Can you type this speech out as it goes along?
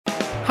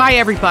Hi,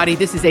 everybody.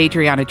 This is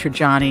Adriana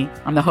Trajani.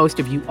 I'm the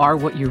host of You Are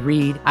What You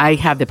Read. I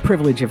have the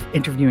privilege of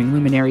interviewing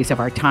luminaries of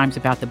our times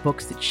about the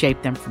books that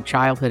shaped them from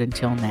childhood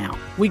until now.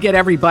 We get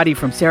everybody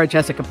from Sarah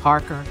Jessica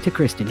Parker to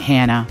Kristen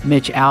Hanna,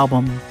 Mitch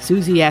Albom,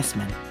 Susie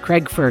Essman,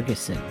 Craig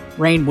Ferguson,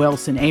 Rainn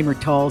Wilson, Amor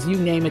Tolls, you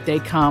name it, they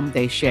come,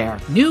 they share.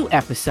 New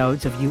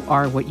episodes of You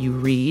Are What You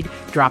Read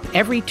drop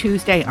every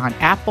Tuesday on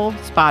Apple,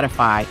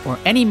 Spotify, or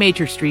any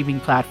major streaming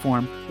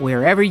platform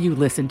wherever you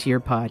listen to your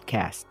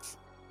podcasts.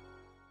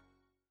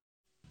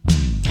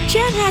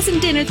 Chanhassen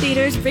Dinner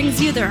Theaters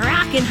brings you the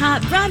rockin'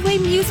 hot Broadway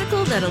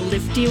musical that'll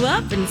lift you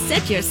up and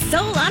set your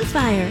soul on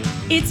fire.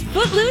 It's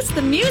Footloose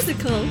the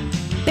Musical.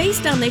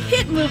 Based on the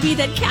hit movie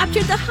that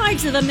captured the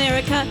hearts of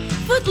America,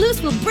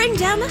 Footloose will bring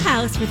down the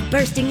house with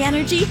bursting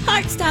energy,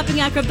 heart-stopping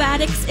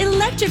acrobatics,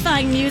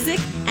 electrifying music,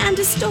 and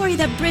a story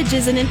that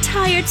bridges an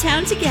entire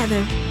town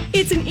together.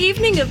 It's an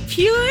evening of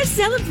pure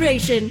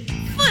celebration.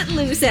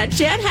 Footloose at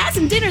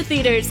Chanhassen Dinner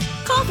Theaters.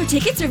 Call for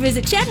tickets or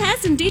visit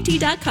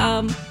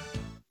chanhassendt.com.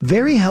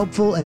 Very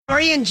helpful.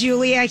 Lori and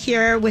Julia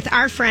here with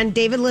our friend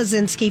David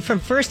Lazinski from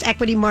First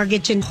Equity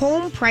Mortgage, and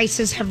home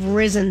prices have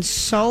risen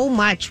so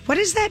much. What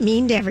does that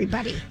mean to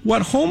everybody?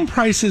 What home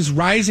prices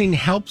rising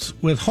helps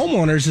with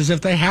homeowners is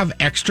if they have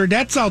extra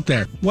debts out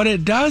there. What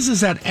it does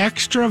is that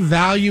extra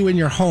value in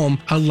your home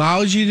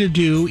allows you to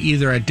do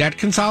either a debt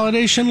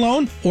consolidation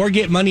loan or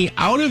get money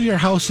out of your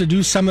house to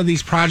do some of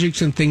these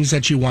projects and things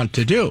that you want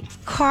to do.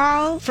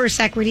 Call First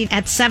Equity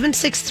at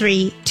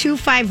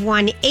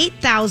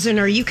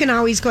 763-251-8000, or you can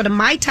always go to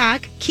My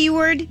Talk,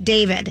 keyword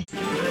David.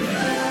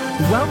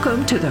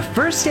 Welcome to the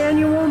first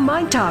annual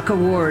My Talk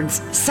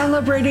Awards,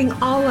 celebrating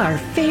all our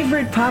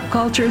favorite pop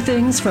culture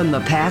things from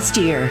the past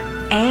year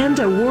and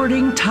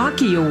awarding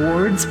Talkie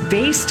Awards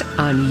based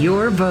on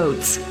your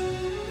votes.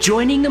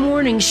 Joining the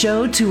morning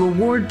show to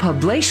award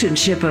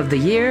Publicationship of the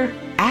Year,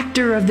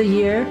 Actor of the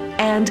Year,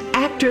 and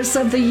Actress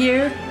of the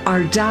Year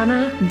are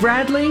Donna,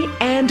 Bradley,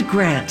 and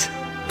Grant.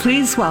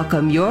 Please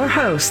welcome your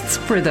hosts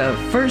for the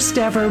first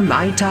ever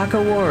My Talk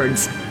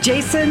Awards,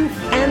 Jason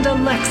and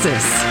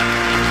Alexis.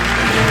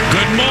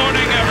 Good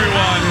morning,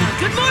 everyone.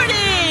 Good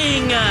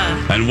morning.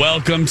 And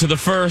welcome to the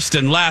first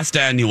and last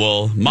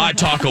annual My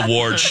Talk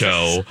Award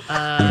show.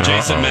 I'm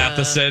Jason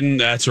Matheson.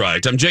 That's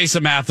right. I'm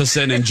Jason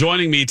Matheson, and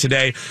joining me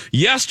today,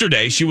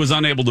 yesterday she was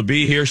unable to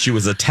be here. She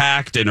was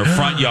attacked in her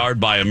front yard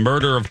by a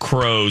murder of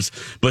crows,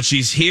 but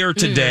she's here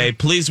today.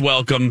 Please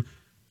welcome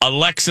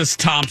Alexis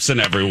Thompson,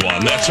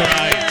 everyone. That's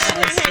right.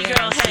 Hey,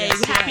 girl. Hey,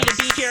 happy to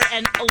be here.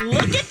 And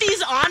look at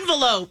these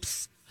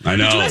envelopes. I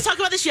know. Did you guys talk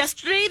about this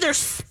yesterday? They're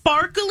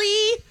sparkly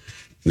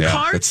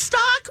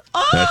cardstock.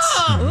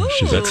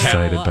 She's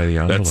excited by the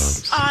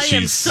envelopes. I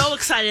am so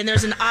excited. And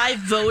there's an I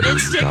voted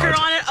sticker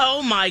on it.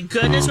 Oh, my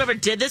goodness. Whoever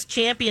did this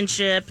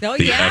championship. Oh,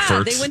 the yeah.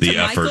 effort, They went to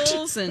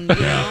Michael's and, you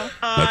know.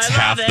 That's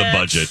half the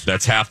budget.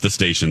 That's half the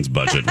station's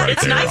budget right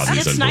there on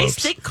these it's envelopes. nice,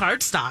 thick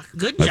cardstock.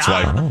 Good That's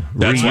job. why.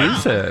 That's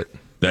Reuse why. it.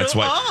 That's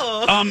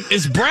why.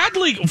 Is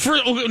Bradley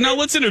now?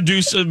 Let's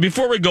introduce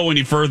before we go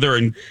any further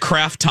in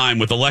craft time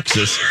with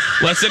Alexis.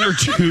 Let's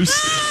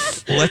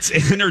introduce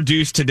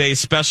today's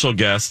special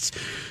guests.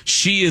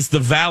 She is the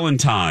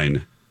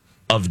Valentine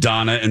of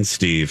Donna and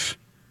Steve.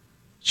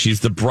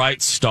 She's the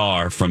bright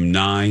star from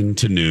 9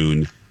 to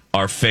noon.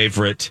 Our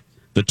favorite,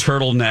 the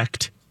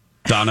turtlenecked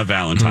Donna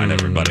Valentine.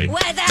 Everybody,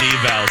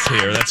 D-Val's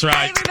here. That's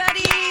right.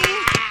 Everybody.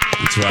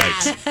 That's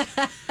right.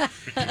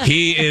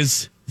 He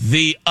is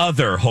the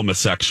other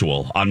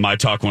homosexual on My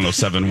Talk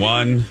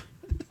 107.1,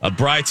 a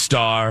bright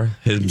star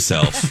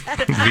himself.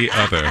 The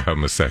other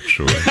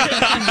homosexual.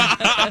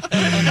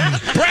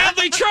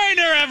 Bradley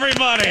Traynor,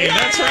 everybody.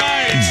 That's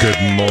right.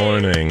 Good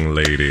morning,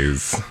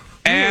 ladies.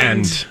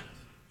 And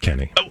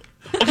Kenny.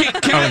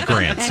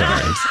 Grant,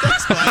 sorry.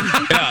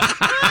 Yeah.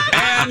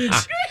 And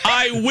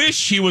I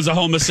wish he was a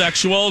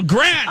homosexual.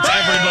 Grant,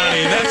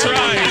 everybody. That's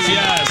right.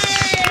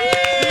 Yes.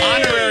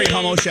 Honorary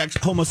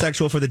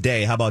homosexual for the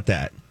day. How about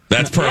that?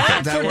 That's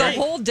perfect. For the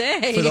whole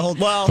day. For the whole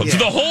For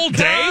the whole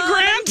day,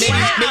 Grant?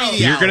 Maybe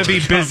You're going to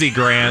be busy,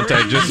 Grant.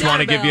 I just want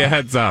to give you a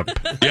heads up.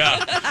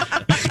 Yeah.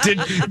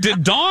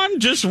 Did Dawn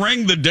just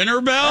ring the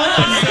dinner bell?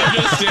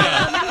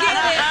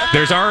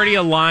 There's already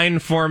a line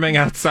forming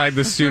outside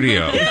the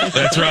studio.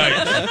 That's right.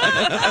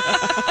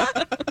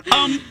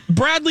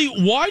 Bradley,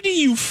 why do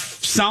you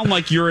sound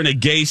like you're in a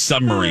gay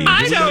submarine?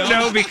 I don't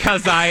know,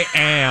 because I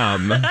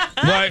am.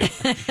 Right.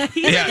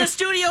 He's in the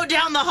studio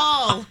down the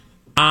hall.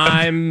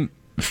 I'm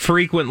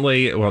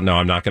frequently, well, no,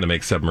 I'm not going to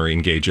make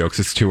submarine gay jokes.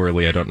 It's too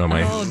early. I don't know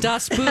my... Oh,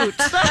 Das Boot.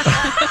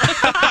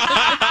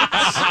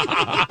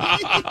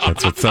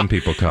 That's what some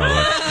people call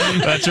it.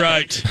 That's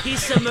right.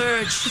 He's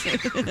submerged.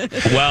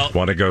 Well,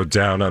 want to go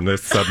down on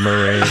this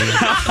submarine?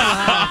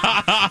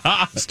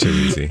 It's too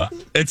easy.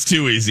 It's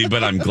too easy,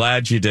 but I'm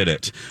glad you did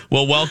it.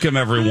 Well, welcome,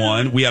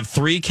 everyone. We have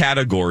 3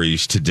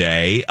 categories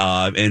today.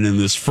 And in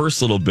this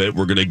first little bit,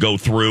 we're going to go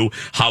through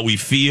how we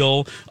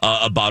feel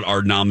about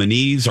our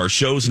nominees, our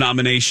show's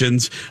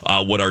nominations,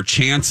 what our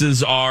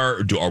chances are.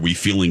 Are we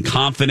feeling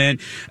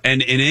confident?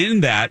 And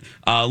in that,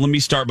 let me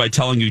start by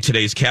telling you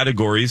today's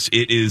categories.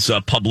 It is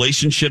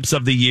Publicationships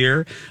of the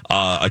Year,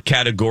 a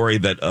category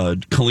that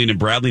Colleen and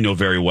Bradley know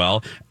very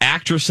well,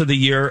 Actress of the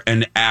Year,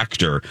 and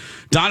Actor.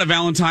 Donna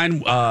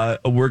Valentine,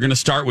 we're going to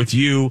start with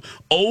you.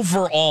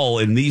 Overall,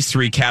 in these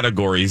 3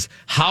 categories,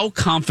 how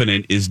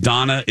confident is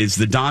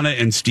the Donna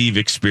and Steve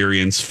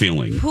experience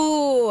feeling?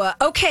 Ooh,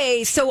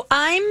 okay, so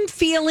I'm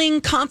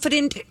feeling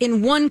confident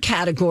in one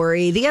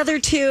category. The other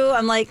 2,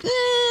 I'm like,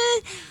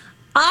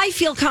 I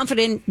feel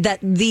confident that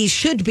these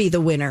should be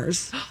the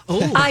winners.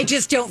 Oh. I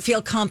just don't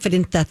feel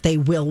confident that they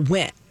will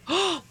win.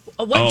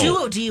 What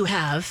duo do you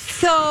have?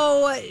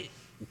 So,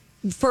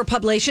 for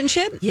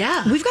Publicationship?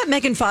 Yeah. We've got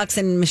Megan Fox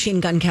and Machine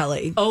Gun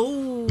Kelly. I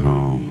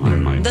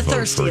might The vote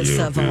thirstiest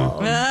for you. of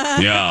all.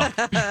 Yeah.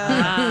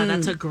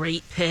 That's a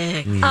great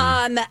pick.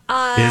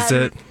 Is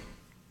it?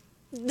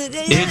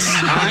 It's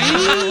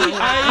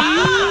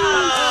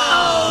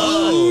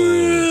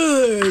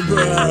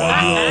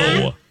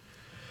wow.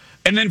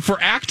 And then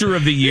for Actor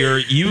of the Year,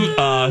 you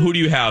who do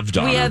you have,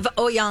 Donna? We have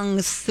Oh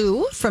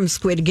Young-soo from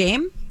Squid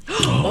Game.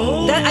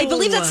 I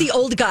believe that's the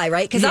old guy,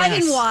 right? Because I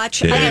didn't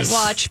watch,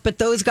 but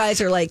those guys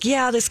are like,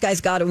 yeah, this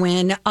guy's got to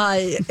win.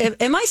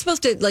 Am I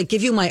supposed to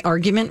give you my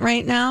argument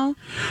right now?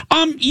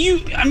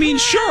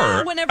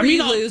 Sure. Whenever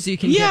you lose, you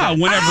can. Yeah,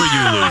 whenever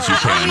you lose, you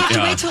can. We have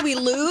to wait till we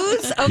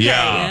lose. Okay.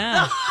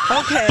 Yeah.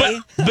 Okay.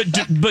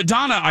 But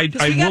Donna, we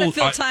got to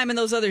fill time in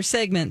those other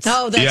segments.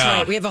 Oh, that's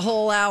right. We have a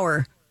whole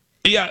hour.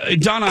 Yeah,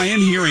 Donna, I am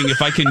hearing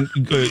if I can,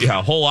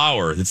 a whole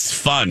hour. It's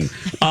fun.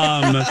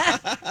 I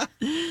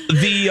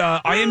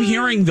am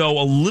hearing though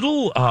a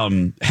little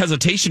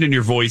hesitation in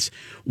your voice.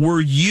 Were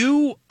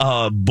you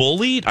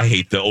bullied? I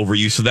hate the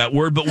overuse of that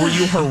word, but were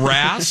you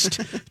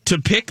harassed to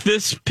pick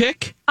this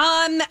pick?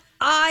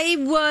 I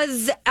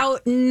was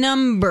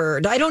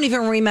outnumbered. I don't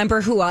even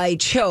remember who I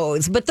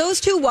chose, but those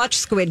 2 watched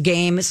Squid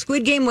Game.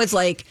 Squid Game was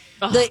a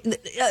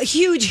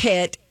huge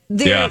hit.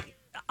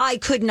 I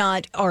could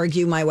not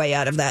argue my way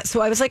out of that.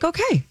 So I was like,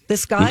 okay,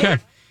 this guy. Okay.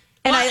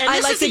 And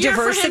I like the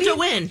diversity. For him to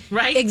win,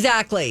 right?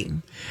 Exactly.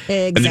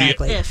 And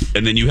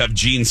then you have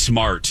Jean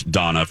Smart,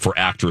 Donna, for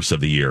Actress of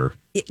the Year.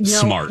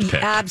 Smart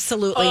pick.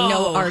 Absolutely.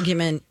 No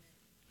argument.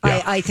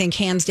 Yeah. I think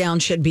hands down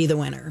should be the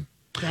winner.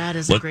 That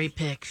is a great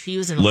pick. She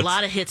was in a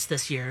lot of hits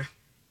this year.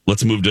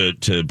 Let's move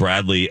to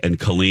Bradley and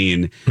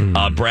Colleen.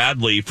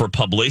 Bradley, for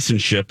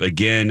Publicationship,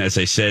 again, as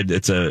I said,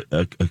 it's a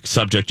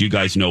subject you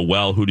guys know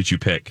well. Who did you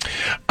pick?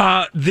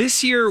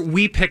 This year,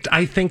 we picked,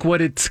 I think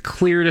what it's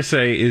clear to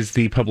say is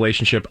the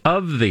Publicationship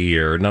of the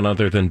year, none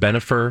other than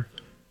Bennifer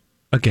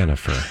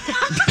Agenifer.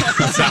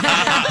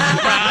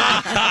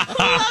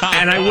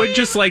 And I would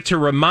just like to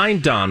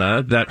remind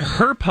Donna that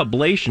her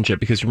publicationship,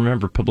 because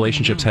remember,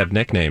 publicationships have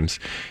nicknames,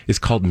 is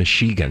called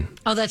Michigan.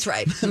 Oh, that's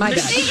right. My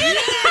bad.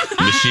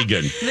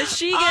 Michigan.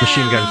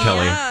 Machine Gun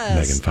Kelly.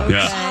 Megan Fox. Okay.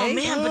 Oh,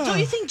 man, but don't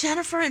you think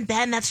Jennifer and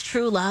Ben, that's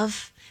true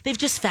love? They've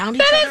just found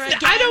each other again?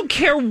 I don't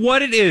care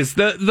what it is.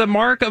 The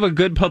mark of a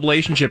good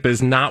publicationship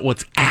is not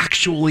what's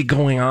actually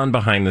going on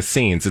behind the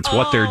scenes. It's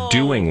what they're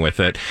doing with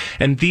it.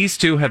 And these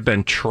 2 have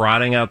been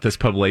trotting out this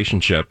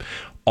publicationship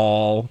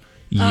all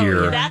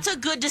year. That's a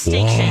good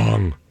distinction.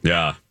 Long.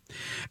 Yeah.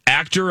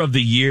 Actor of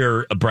the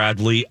Year,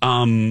 Bradley.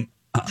 Why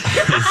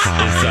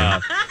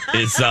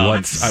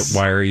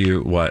are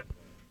you what?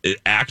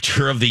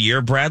 Actor of the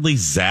Year, Bradley,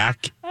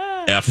 Zac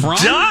Efron.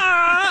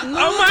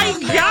 Oh my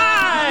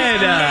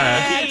God!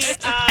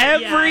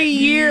 Every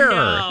year.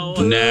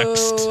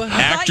 Next,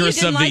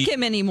 Actress of the Year.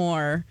 Him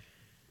anymore.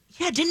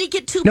 Yeah, didn't he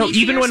get too? No,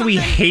 even when we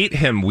hate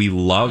him, we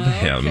love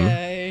him.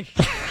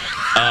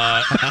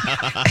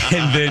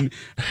 And then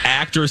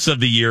Actress of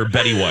the Year,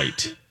 Betty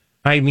White.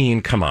 I mean,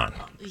 come on.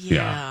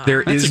 Yeah,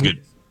 there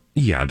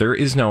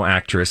is no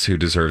actress who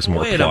deserves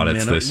more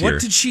plaudits this year.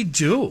 What did she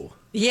do?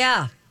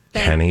 Yeah.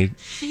 Kenny,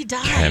 she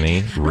died.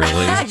 Kenny,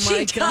 really?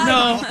 She died.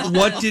 No,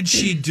 what did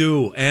she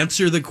do?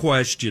 Answer the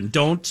question.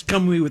 Don't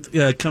come to me with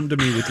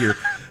your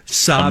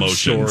sob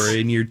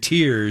story and your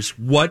tears.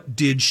 What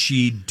did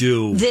she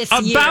do?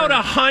 About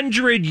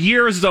 100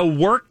 years of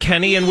work,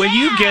 Kenny, and when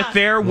you get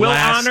there, we'll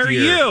honor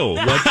you.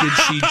 What did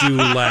she do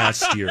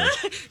last year?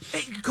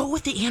 Go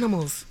with the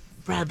animals,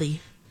 Bradley.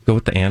 Go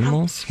with the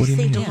animals? What do you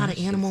mean? Saved a lot of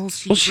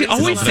animals. Well, she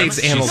always saves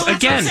animals.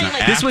 Again,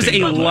 this was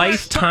a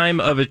lifetime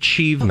of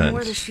achievement.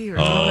 More this year.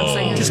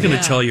 I'm just going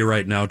to tell you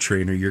right now,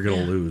 trainer, you're going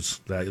to lose.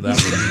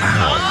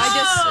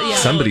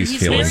 Somebody's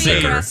feeling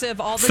bitter.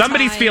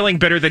 Somebody's feeling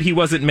bitter that he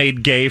wasn't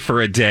made gay for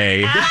a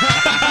day.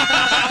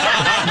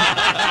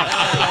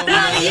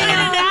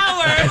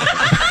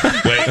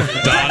 Wait,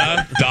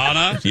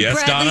 Donna?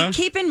 Yes, Bradley, Donna?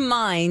 keep in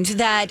mind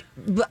that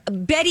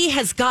Betty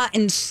has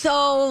gotten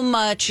so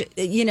much,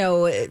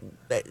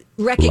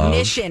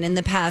 recognition in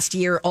the past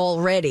year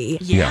already.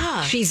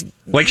 Yeah. She's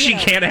she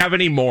can't have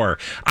any more.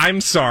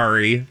 I'm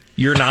sorry.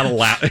 you're not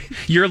allowed.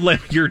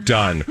 You're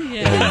done.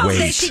 Yeah. Oh,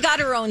 wait. She got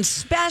her own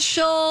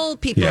special.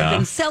 People have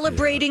been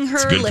celebrating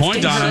her, good lifting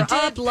point, her Donna.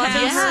 up,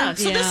 loving her.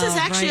 So this is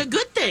actually a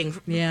good thing.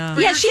 Yeah.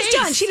 Yeah, she's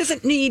done. She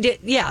doesn't need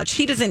it. Yeah,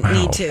 she doesn't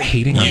need to.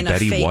 Hating on win a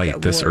Betty fake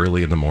White this award.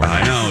 early in the morning.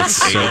 I know. It's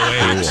so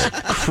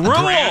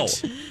cruel.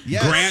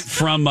 Grant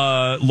from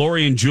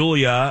Lori and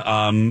Julia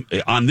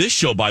on this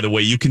show, by the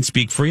way, you can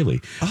speak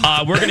freely.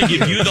 We're going to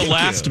give you the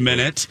last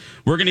minute.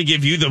 We're going to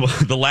give you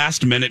the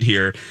last minute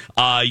here.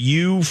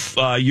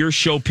 Your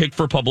show picked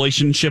for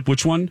publicationship,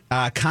 which one?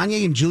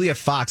 Kanye and Julia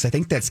Fox. I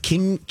think that's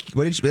Kim.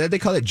 What did they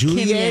call it?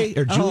 Julia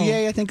or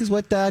Julia? I think is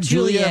what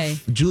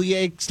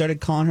Julia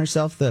started calling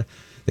herself the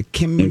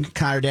Kim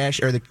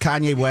Kardashian or the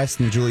Kanye West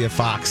and Julia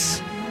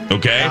Fox.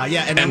 Okay.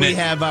 And then we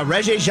have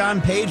Regé Jean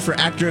Page for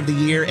Actor of the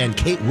Year and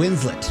Kate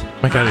Winslet.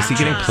 My God, is he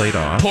getting played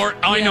off?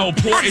 I know.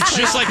 It's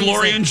just like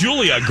Lori and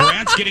Julia.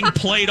 Grant's getting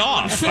played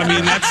off. I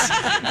mean,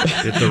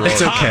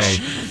 it's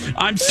okay.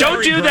 I'm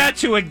sorry. Don't do that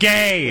to a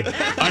gay.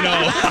 I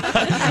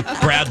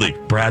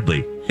know.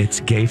 Bradley.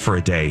 It's gay for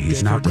a day.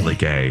 He's not really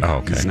gay. Oh,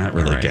 okay. He's not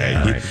really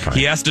gay.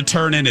 He has to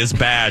turn in his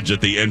badge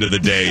at the end of the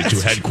day to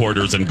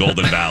headquarters in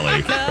Golden Valley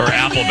or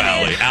Apple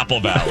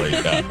Valley.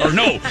 Or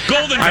no,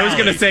 Golden Valley. I was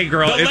going to say,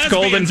 girl, it's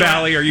Golden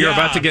Valley or you're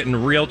about to get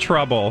in real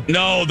trouble.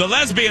 No, the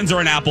lesbians are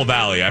in Apple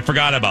Valley. I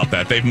forgot about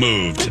that. They've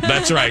moved.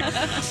 That's right.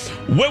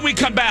 When we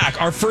come back,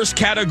 our first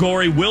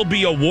category will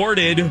be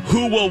awarded.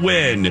 Who will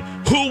win?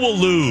 Who will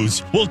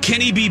lose? Will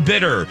Kenny be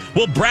bitter?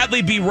 Will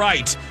Bradley be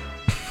right?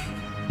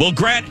 Will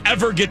Grant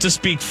ever get to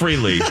speak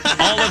freely?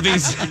 All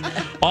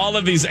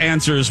of these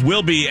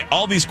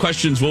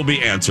questions will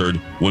be answered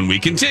when we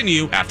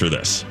continue after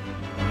this.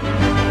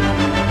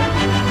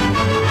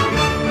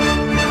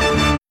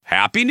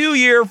 Happy New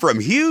Year from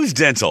Hughes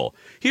Dental.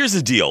 Here's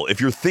the deal. If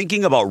you're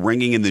thinking about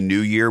ringing in the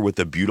new year with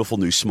a beautiful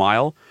new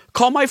smile,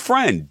 call my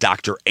friend,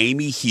 Dr.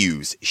 Amy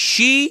Hughes.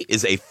 She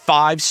is a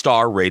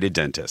 5-star rated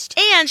dentist.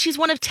 And she's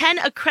one of 10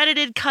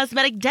 accredited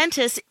cosmetic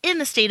dentists in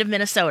the state of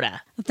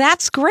Minnesota.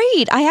 That's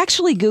great. I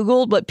actually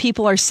Googled what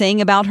people are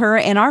saying about her,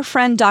 and our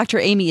friend Dr.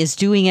 Amy is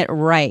doing it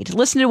right.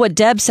 Listen to what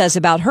Deb says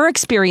about her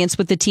experience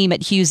with the team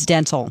at Hughes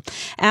Dental.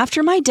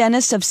 After my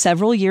dentist of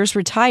several years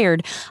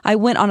retired, I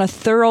went on a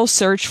thorough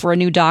search for a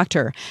new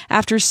doctor.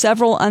 After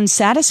several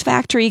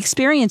unsatisfactory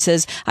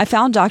experiences, I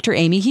found Dr.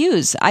 Amy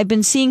Hughes. I've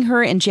been seeing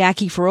her and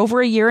Jackie for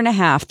over a year and a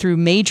half through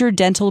major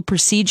dental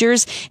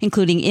procedures,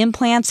 including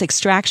implants,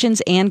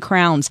 extractions, and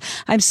crowns.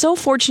 I'm so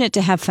fortunate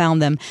to have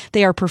found them.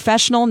 They are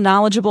professional,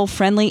 knowledgeable,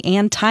 friendly,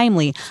 and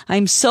timely.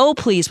 I'm so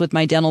pleased with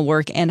my dental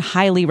work and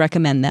highly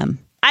recommend them.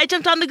 I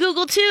jumped on the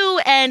Google too,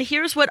 and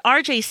here's what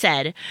RJ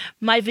said.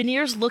 My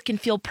veneers look and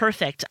feel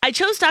perfect. I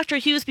chose Dr.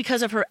 Hughes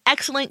because of her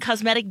excellent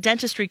cosmetic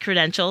dentistry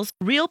credentials,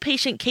 real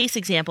patient case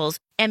examples,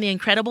 and the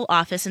incredible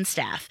office and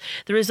staff.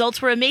 The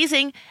results were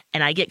amazing,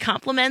 and I get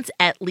compliments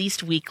at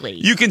least weekly.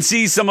 You can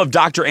see some of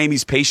Dr.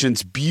 Amy's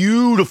patients'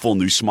 beautiful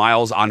new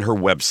smiles on her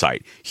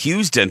website,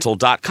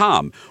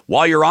 HughesDental.com.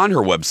 While you're on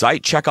her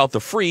website, check out the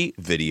free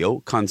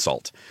video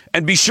consult.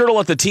 And be sure to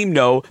let the team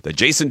know that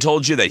Jason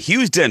told you that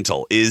Hughes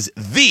Dental is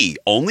the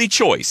only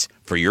choice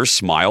for your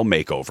smile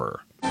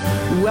makeover.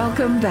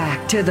 Welcome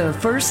back to the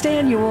first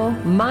annual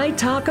My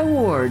Talk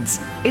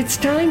Awards. It's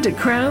time to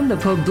crown the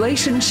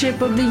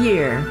Publicationship of the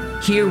Year.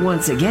 Here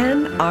once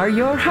again are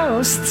your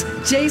hosts,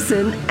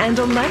 Jason and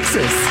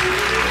Alexis.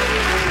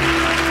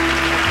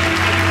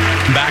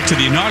 Back to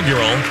the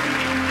inaugural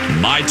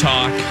My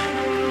Talk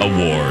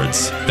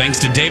Awards. Thanks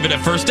to David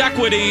at First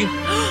Equity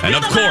and,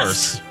 of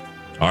course,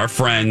 our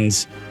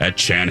friends at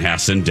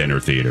Chanhassen Dinner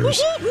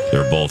Theaters.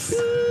 They're both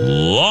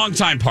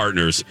longtime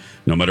partners,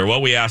 no matter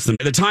what we ask them.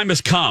 The time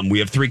has come. We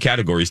have 3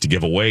 categories to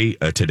give away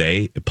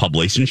today: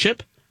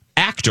 publicationship,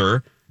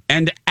 actor,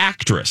 and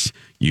actress.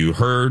 You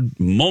heard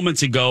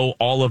moments ago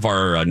all of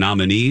our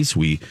nominees.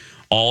 We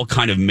all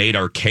kind of made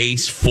our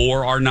case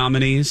for our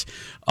nominees,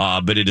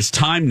 but it is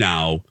time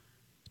now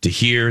to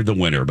hear the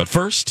winner. But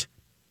first,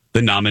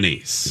 the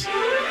nominees.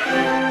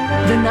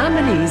 The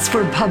nominees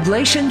for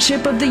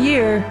Publicationship of the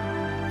Year.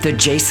 The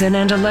Jason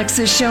and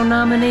Alexis Show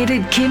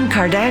nominated Kim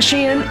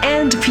Kardashian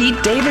and Pete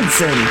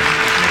Davidson.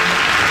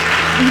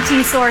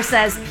 ET Source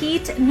says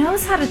Pete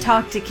knows how to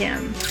talk to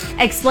Kim.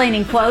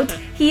 Explaining, quote,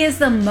 he is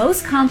the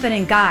most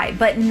confident guy,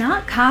 but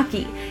not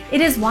cocky.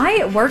 It is why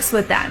it works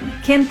with them.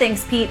 Kim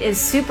thinks Pete is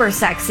super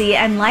sexy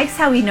and likes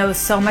how he knows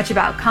so much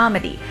about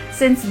comedy,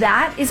 since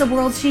that is a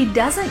world she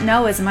doesn't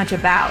know as much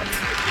about.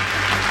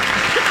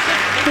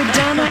 The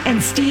Donna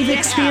and Steve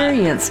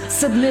Experience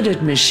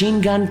submitted Machine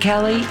Gun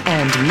Kelly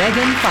and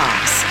Megan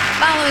Fox.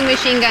 Following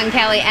Machine Gun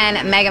Kelly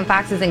and Megan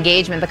Fox's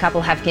engagement, the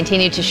couple have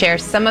continued to share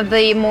some of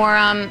the more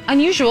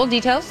unusual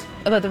details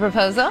about the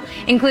proposal,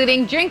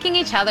 including drinking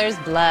each other's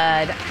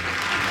blood.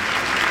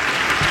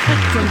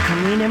 From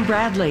Colleen and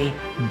Bradley,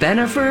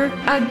 Bennifer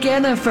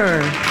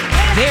Agenifer.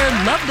 Their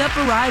loved-up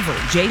arrival,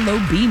 J-Lo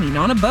beaming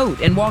on a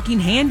boat and walking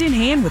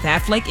hand-in-hand with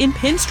Affleck in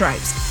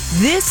pinstripes.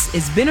 This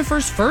is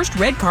Bennifer's first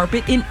red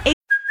carpet in 8.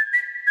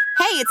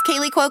 Hey, it's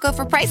Kaylee Cuoco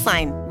for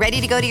Priceline. Ready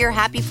to go to your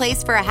happy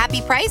place for a happy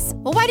price?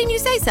 Well, why didn't you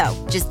say so?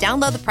 Just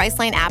download the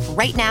Priceline app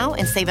right now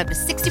and save up to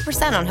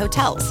 60% on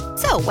hotels.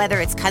 So whether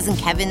it's Cousin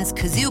Kevin's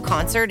Kazoo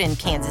Concert in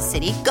Kansas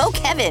City, go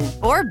Kevin,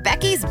 or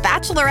Becky's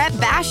Bachelorette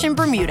Bash in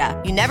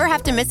Bermuda, you never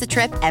have to miss a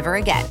trip ever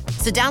again.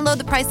 So download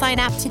the Priceline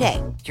app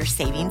today. Your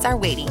savings are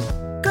waiting.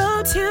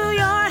 Go to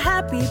your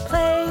happy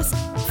place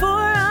for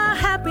a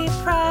happy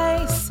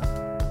price.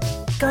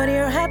 Go to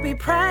your happy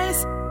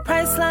price,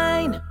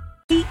 Priceline.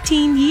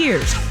 18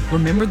 years.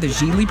 Remember the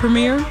Geely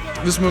premiere?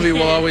 This movie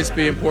will always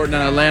be important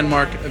and a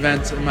landmark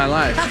event in my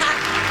life.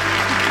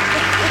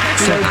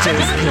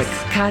 Showbiz pick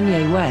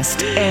Kanye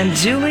West and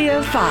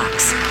Julia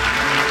Fox.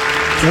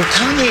 What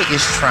Kanye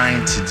is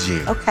trying to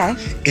do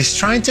is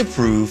trying to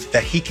prove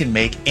that he can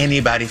make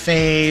anybody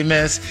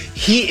famous.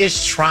 He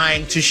is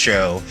trying to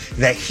show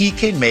that he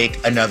can make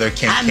another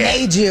Kim K. I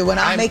made you, and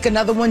I'll make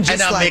another one just like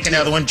you. And I'll make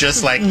another one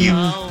just like you.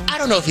 I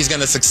don't know if he's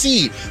going to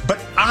succeed, but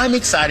I'm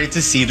excited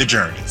to see the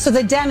journey. So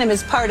the denim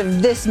is part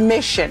of this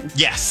mission.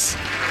 Yes.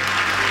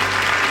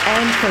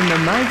 And from the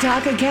My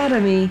Talk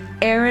Academy,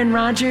 Aaron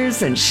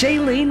Rodgers and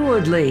Shailene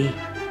Woodley.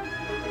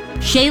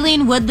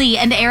 Shailene Woodley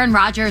and Aaron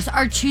Rodgers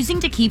are choosing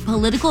to keep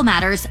political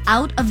matters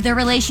out of their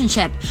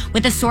relationship,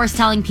 with a source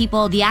telling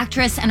People the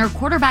actress and her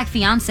quarterback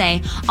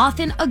fiancé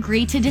often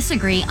agree to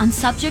disagree on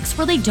subjects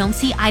where they don't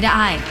see eye to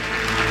eye.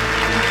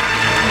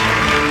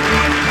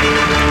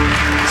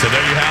 So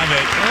there you have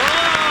it.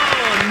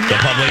 The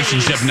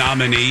Publicationship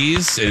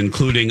nominees,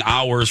 including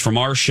ours from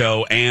our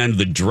show and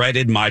the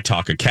dreaded My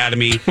Talk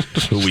Academy,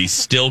 who we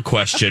still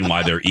question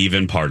why they're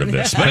even part of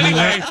this. But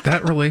anyway,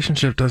 that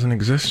relationship doesn't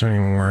exist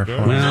anymore.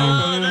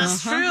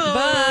 That's true.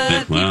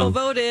 But people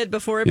voted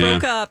before it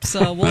broke up,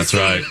 so we'll see.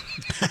 Right.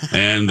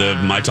 And the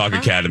My Talk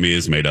Academy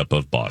is made up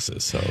of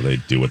bosses, so they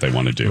do what they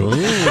want to do.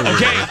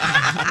 Okay.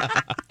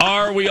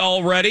 Are we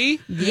all ready?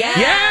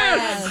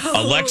 Yes.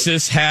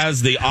 Alexis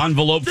has the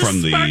envelope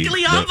from the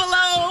sparkly envelope.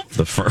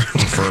 The firm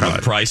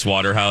of Price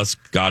Waterhouse.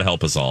 God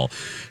help us all.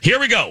 Here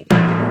we go. The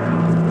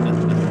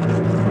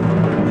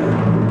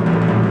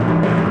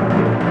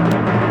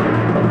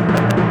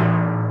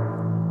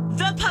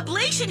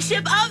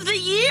Publicationship of the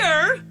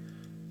year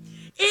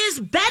is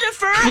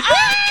Bennifer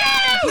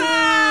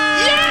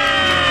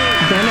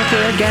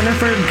Bennifer and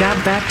Jennifer got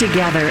back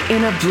together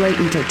in a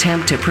blatant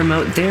attempt to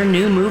promote their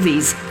new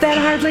movies that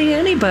hardly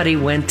anybody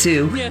went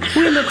to.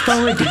 We look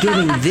forward to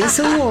giving this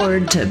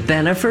award to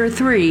Bennifer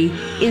 3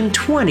 in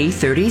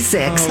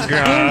 2036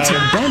 and to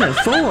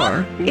Bennifer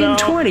 4 in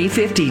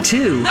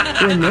 2052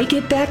 when they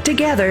get back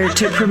together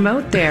to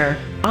promote their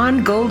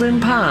On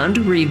Golden Pond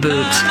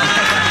reboot.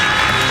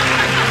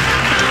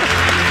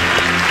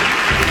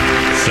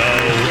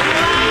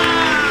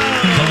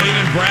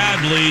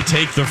 Bradley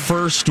take the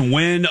first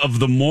win of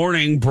the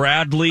morning.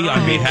 Bradley,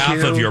 on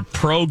behalf of your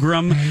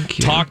program,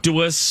 talk to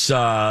us.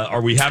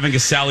 Are we having a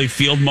Sally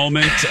Field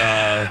moment?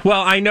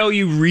 Well, I know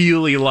you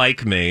really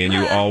like me, and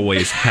you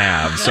always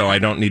have, so I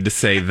don't need to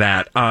say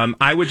that.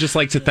 I would just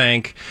like to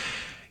thank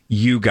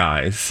you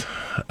guys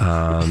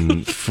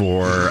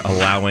for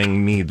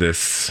allowing me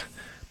this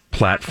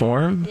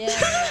platform.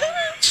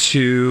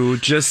 To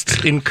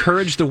just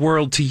encourage the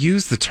world to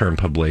use the term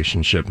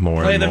publicationship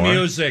more Play and more. The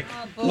music.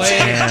 Play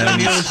the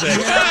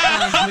music.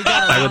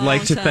 I would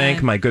like to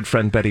thank my good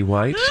friend Betty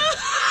White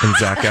and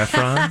Zac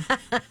Efron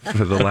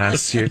for the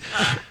last year.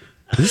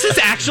 This is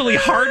actually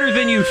harder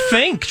than you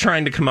think,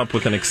 trying to come up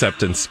with an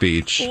acceptance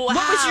speech. Wow. What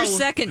was your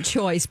second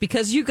choice?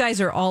 Because you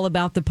guys are all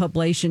about the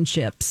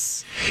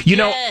publicationships. You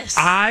know,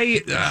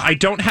 I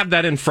don't have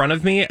that in front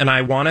of me, and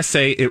I want to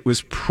say it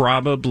was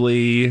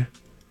probably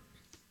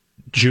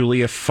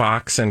Julia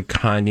Fox and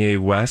Kanye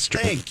West.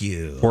 Thank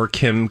you. Or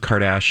Kim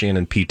Kardashian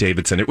and Pete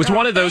Davidson. It was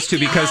one of those two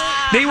because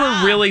they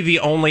were really the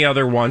only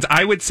other ones.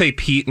 I would say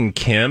Pete and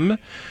Kim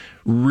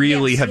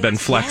really have been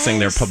flexing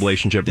their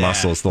publicationship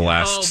muscles the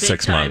last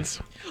 6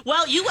 months.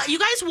 Well, you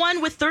guys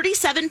won with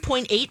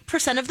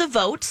 37.8% of the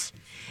vote.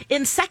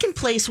 In second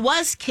place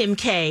was Kim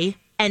K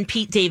and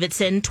Pete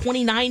Davidson,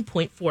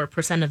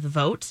 29.4% of the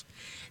vote.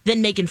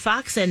 Then Megan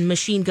Fox and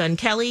Machine Gun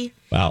Kelly.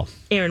 Wow.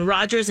 Aaron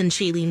Rodgers and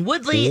Shailene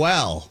Woodley.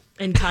 Well.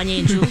 And Kanye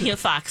and Julia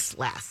Fox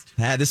last.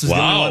 This was the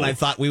only one I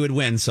thought we would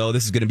win, so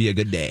this is going to be a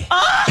good day.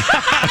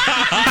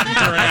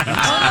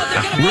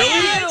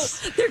 Really?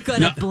 They're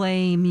going to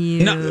blame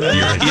you. No.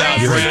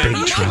 You're in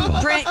big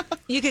trouble. Brent,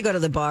 you could go to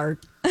the bar.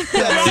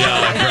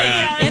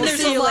 And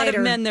there's a lot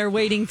of men there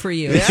waiting for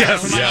you.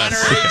 Yes.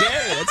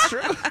 That's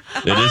true.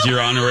 It is your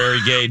honorary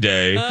gay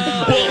day.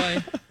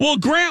 Well,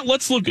 Grant,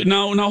 let's look.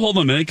 No, hold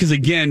on a minute, because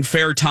again,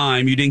 fair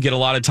time. You didn't get a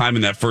lot of time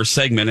in that first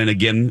segment, and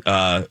again,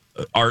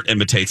 art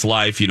imitates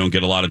life. You don't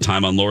get a lot of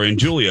time on Lori and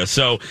Julia.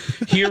 So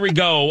here we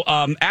go.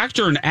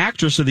 Actor and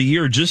actress of the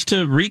year. Just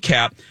to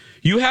recap,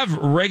 you have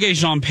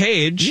Regé-Jean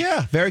Page.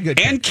 Yeah, very good.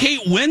 And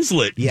Kate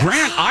Winslet. Yes.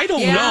 Grant, I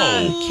don't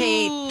know.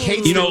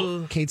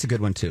 Kate's a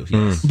good one too.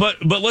 Yes. But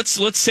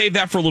let's save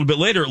that for a little bit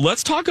later.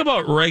 Let's talk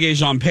about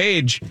Regé-Jean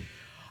Page.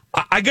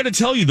 I got to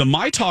tell you, the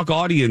My Talk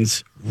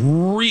audience,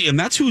 and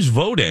that's who's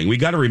voting. We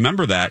got to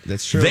remember that.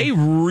 That's true. They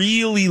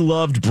really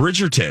loved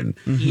Bridgerton.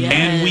 Yes.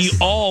 And we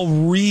all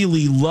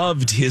really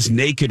loved his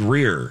naked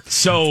rear.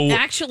 So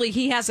actually,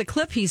 he has a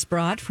clip he's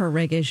brought for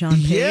Reggae Jean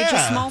Page.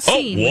 Yeah. A small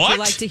scene. Oh, what? Would you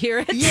like to hear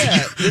it?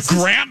 Yeah.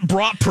 Grant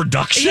brought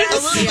production?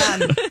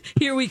 Yes.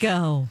 Here we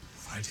go.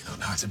 I do not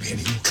know how to be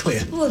any more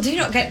clear. Well, do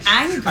not get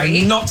angry.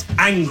 I'm not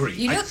angry.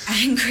 You look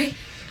angry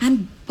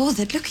and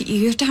bothered. Look at you.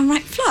 You're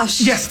downright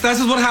flushed. Yes, that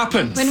is what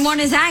happens. When one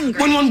is angry.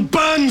 When one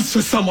burns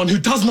for someone who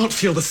does not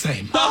feel the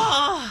same.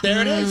 Oh, There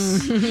it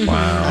is.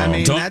 Wow. I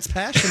mean, Don't- that's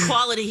passion.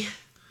 Quality.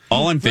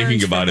 All I'm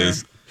thinking about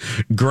is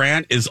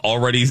Grant is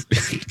already,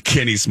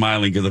 Kenny's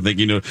smiling because I think,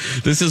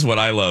 this is what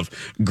I love.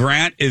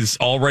 Grant is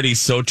already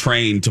so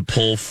trained to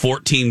pull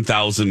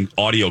 14,000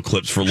 audio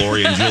clips for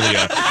Lori and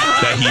Julia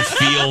that he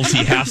feels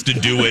he has to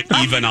do it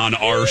even on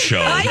our show.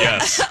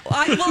 Yes.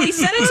 Well, he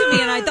sent it to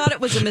me, and I thought it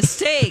was a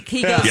mistake.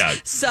 He goes,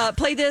 Yeah.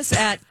 play this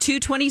at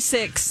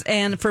 2:26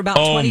 and for about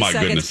Oh, 20 my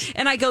seconds. goodness.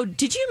 And I go,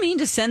 did you mean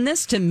to send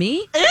this to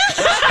me?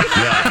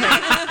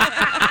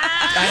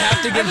 I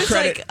have to give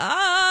credit. Like,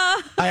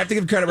 I have to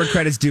give credit where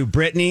credit's due.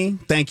 Brittany,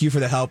 thank you for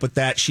the help with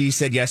that. She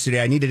said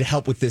yesterday I needed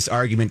help with this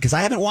argument because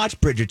I haven't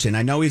watched Bridgerton.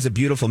 I know he's a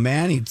beautiful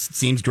man. He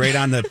seems great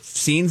on the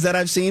scenes that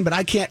I've seen, but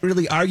I can't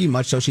really argue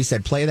much. So she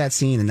said, play that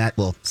scene, and that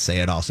will say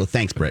it all. So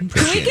thanks, Britt.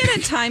 Can we Appreciate get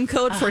a time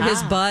code for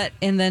his butt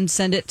and then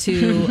send it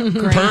to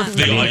Grant?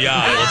 Perfect.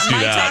 Yeah, let's do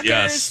My that. Talkers,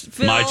 Yes.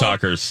 Phil, My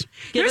Talkers.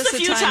 Give There's us a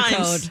few time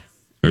times. code.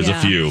 There's a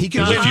few. He can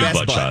There's a give few best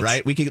butt butt, shots.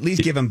 right? We could at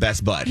least give him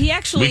best butt. He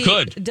actually We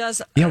could.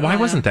 does. Yeah, why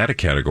wasn't that a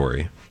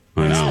category?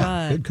 I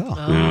know. Good call.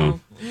 Yeah.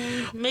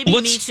 Maybe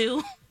Let's- me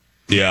too.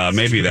 Yeah,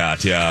 maybe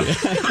that. Yeah.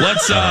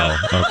 Let's.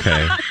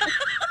 Okay.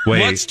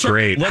 Wait, Let's tr-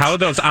 great. let's- How are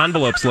those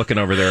envelopes looking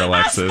over there,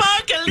 Alexis?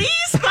 Sparkly,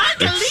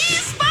 sparkly,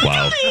 sparkly.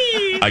 Wow.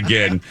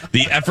 Again,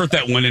 the effort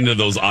that went into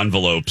those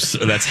envelopes,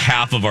 that's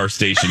half of our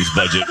station's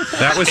budget.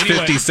 That was Anyway.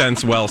 50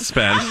 cents well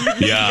spent.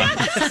 Yeah.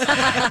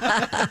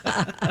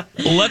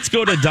 Let's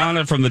go to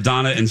Donna from the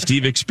Donna and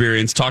Steve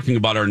Experience talking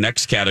about our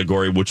next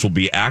category, which will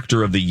be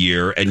Actor of the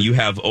Year. And you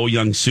have Oh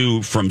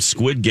Young-soo from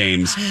Squid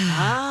Games.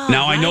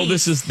 Now, I know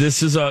this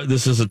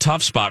is a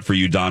tough spot for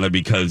you, Donna,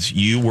 because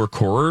you were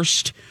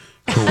coerced,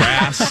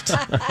 harassed,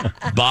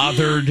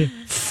 bothered,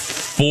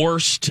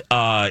 forced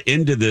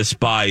into this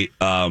by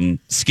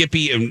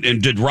Skippy.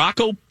 And did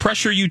Rocco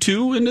pressure you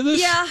too into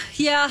this?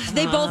 Yeah.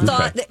 They both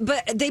thought,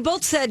 but they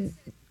both said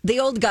the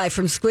old guy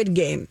from Squid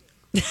Game.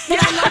 And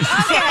I'm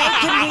like,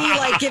 okay,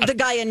 can we give the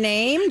guy a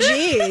name?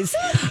 Jeez.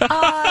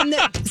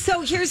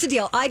 So here's the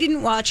deal. I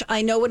didn't watch.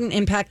 I know what an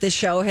impact this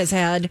show has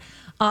had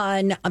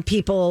on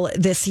people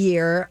this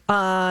year.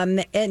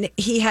 And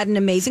he had an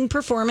amazing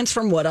performance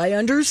from what I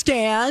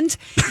understand.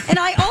 And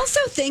I also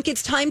think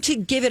it's time to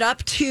give it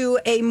up to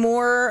a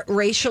more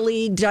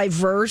racially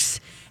diverse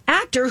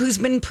actor who's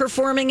been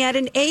performing at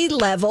an A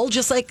level,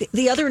 just like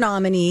the other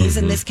nominees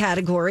in this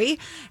category.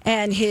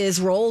 And his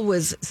role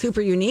was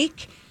super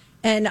unique.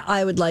 And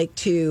I would like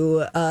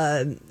to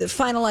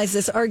finalize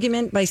this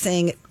argument by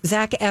saying,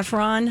 Zac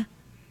Efron,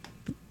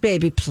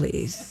 baby,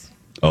 please.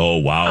 Oh,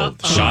 wow.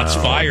 Shots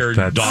fired.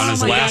 That's-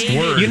 Donna's last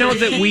word. You know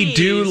that we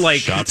do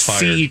Shots see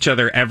fired. each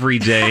other every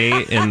day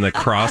in the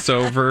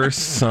crossover,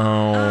 so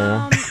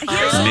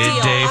Here's the deal.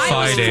 Midday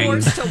fighting. I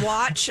was forced to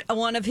watch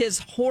one of his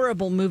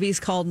horrible movies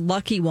called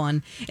Lucky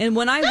One. And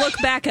when I look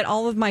back at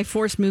all of my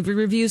forced movie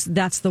reviews,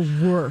 that's the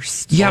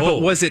worst. yeah.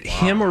 But was it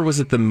him or was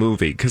it the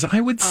movie? Because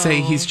I would say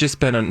he's just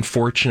been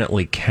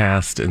unfortunately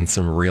cast in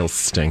some real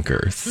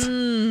stinkers.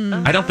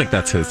 I don't think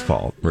that's his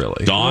fault,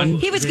 really. Dawn?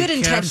 He was They good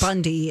in Ted cast-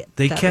 Bundy.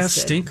 They That was cast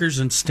good. stinkers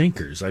and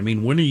stinkers. I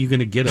mean, when are you going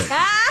to get it?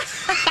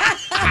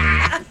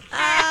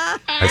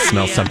 I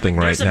smell something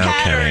right There's a now,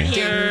 pattern Kenny.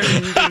 here.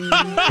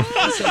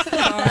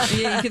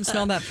 Yeah, you can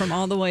smell that from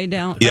all the way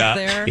down up Yeah.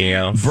 there.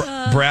 Yeah.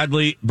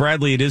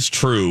 Bradley, it is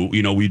true.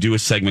 We do a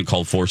segment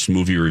called Forced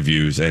Movie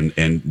Reviews,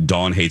 and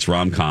Dawn hates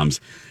rom-coms.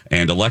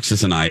 And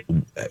Alexis and I,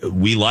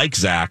 we like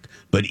Zach,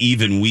 but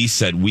even we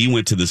said we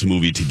went to this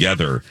movie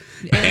together,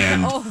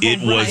 and it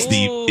was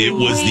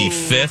the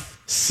fifth,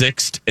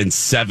 sixth, and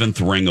seventh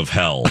ring of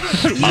hell.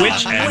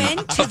 Which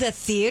went to the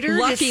theater?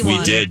 Lucky we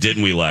One. did,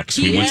 didn't we, Lex?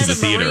 We went to the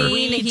theater.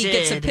 Marine, he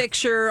gets a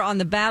picture on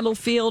the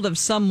battlefield of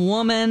some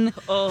woman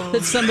that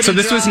somebody. So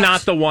this was dropped.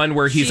 not the one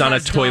where he's She on a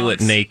has toilet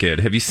dogs. naked.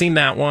 Have you seen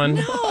that one?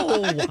 No.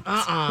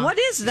 What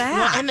is that?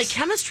 Well, and the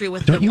chemistry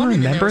with Don't the you woman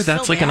in there remember? was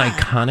That's so like an bad.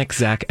 iconic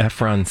Zac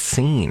Efron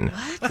scene.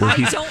 Where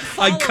he's,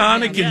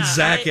 Iconic and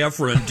Zac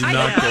Efron do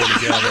not go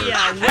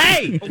together.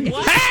 Hey!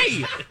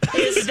 Hey!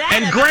 Is that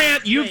And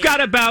Grant, you've got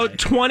about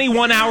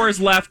 21 hours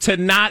left to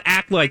not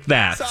act like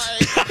that.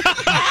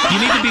 You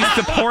need to be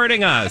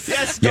supporting us.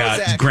 Yes, go Yeah,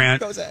 Zach.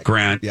 Grant. Go Zach.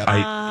 Grant. Yep.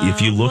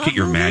 If you look at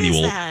your who is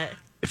manual, that?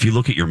 if you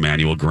look at your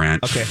manual,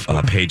 Grant, Okay.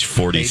 page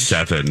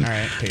 47, All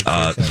right, page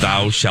 47.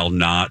 thou shall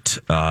not,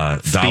 thou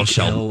Speak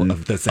shall ill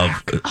of the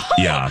Zach.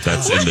 yeah,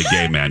 that's in the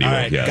gay manual. All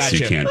right, Yes, you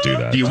gotcha. can't do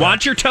that. Do you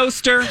want your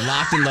toaster?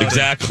 Locked and loaded.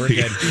 Exactly.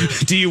 We're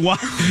good. Do you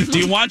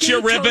want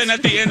your ribbon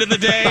at the end of the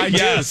day? I do,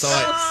 Yes. so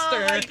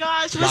Oh my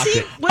gosh! Locked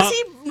it. Was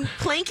he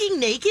planking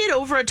naked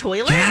over a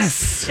toilet?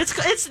 Yes. It's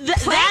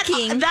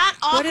that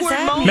awkward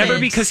moment. Remember,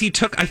 because he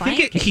took, I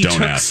think he Don't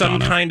took ask, some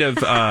Donna. kind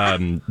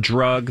of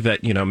drug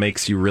that,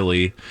 makes you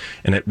really,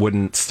 and it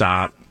wouldn't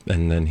stop.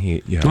 And then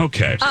he,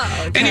 Okay.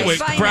 Oh, okay. Anyway,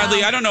 Fine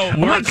Bradley, now. I don't know. Oh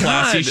We're my in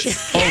classy.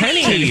 God.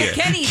 Kenny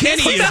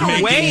is Put making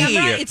away.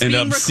 It's an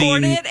being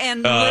obscene, recorded,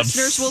 and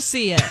listeners will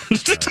see it.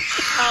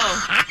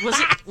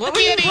 What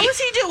was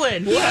he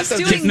doing? He was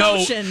doing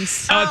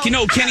motions.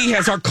 Kenny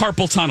has our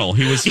carpal tunnel.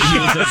 He was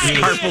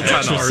carpal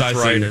tunnel exercising.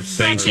 arthritis.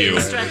 Thank you.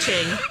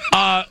 Stretching.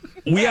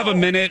 We have a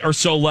minute or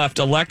so left.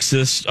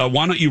 Alexis,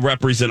 why don't you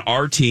represent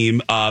our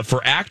team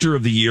for Actor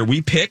of the Year?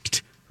 We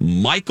picked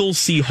Michael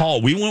C.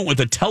 Hall. We went with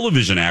a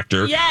television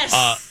actor.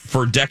 Yes.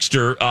 For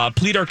Dexter.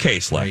 Plead our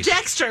case, Lex.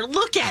 Dexter,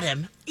 look at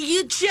him. He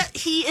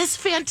is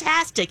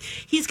fantastic.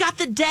 He's got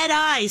the dead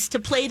eyes to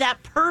play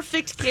that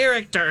perfect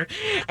character.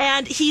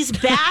 And he's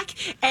back,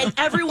 and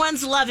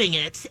everyone's loving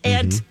it.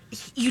 And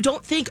you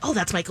don't think,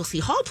 that's Michael C.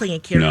 Hall playing a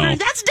character. No.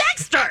 That's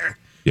Dexter.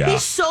 Yeah.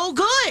 He's so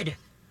good.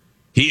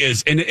 He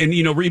is. And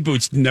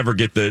reboots never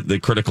get the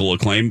critical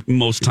acclaim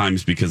most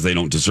times because they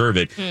don't deserve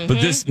it. But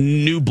this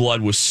New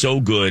Blood was so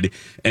good.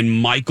 And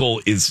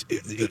Michael it's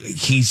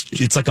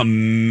like a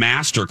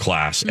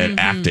masterclass at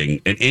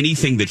acting. And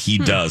anything that he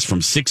does,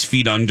 from 6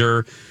 Feet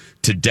Under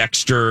to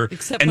Dexter.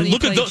 Except and when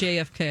look he at played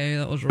JFK.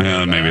 That was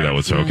really maybe bad. that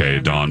was okay,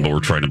 Dawn, but we're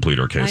trying to plead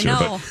our case here.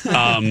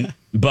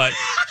 But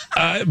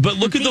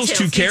look at those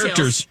two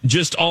characters,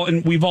 just all,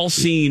 and we've all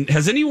seen.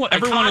 Has everyone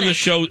on the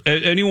show,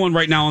 anyone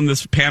right now on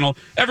this panel,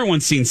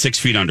 everyone's seen 6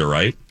 Feet Under,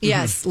 right?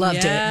 Yes, loved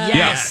it.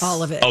 Yes.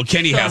 All of it. Oh,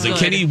 Kenny hasn't.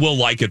 Kenny will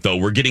like it though.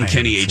 We're getting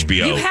Kenny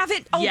HBO. You have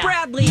it? Oh, Yeah.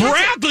 Bradley.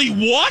 Bradley,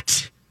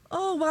 what?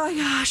 Oh my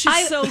gosh,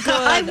 it's so good.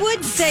 I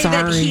would say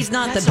that he's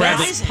not the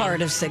Bradley- best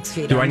part of 6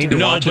 Feet Do I need to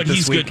No, watch but it this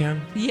he's good. weekend?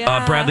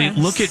 Yes. Bradley,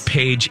 look at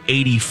page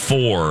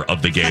 84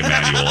 of the game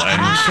manual,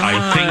 and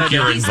I think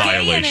you're in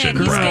violation,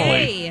 He's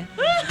Bradley. gay.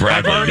 Bradley,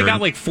 I've already you're got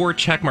in- like 4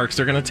 check marks.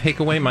 They're going to take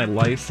away my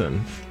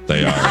license.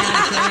 They are.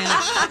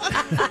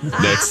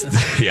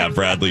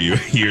 Bradley,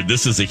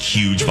 this is a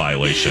huge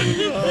violation.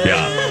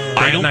 Yeah.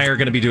 Brad and I are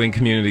going to be doing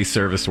community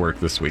service work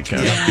this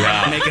weekend.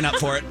 Yeah. Making up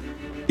for it.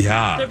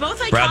 Yeah. They're both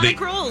iconic Bradley,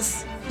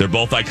 roles. They're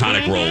both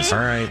iconic roles. All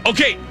right.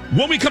 Okay,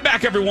 when we come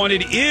back, everyone,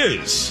 it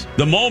is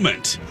the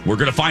moment. We're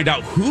going to find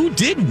out who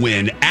did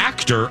win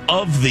Actor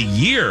of the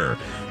Year.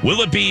 Will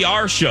it be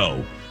our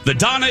show, the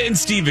Donna and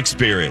Steve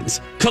Experience,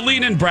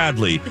 Colleen and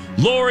Bradley,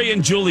 Lori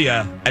and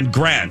Julia, and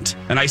Grant?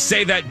 And I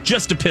say that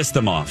just to piss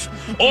them off.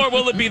 Or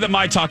will it be the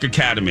My Talk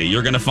Academy?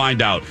 You're going to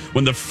find out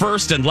when the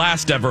first and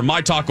last ever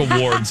My Talk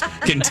Awards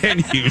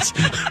continues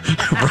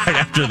right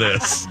after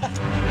this.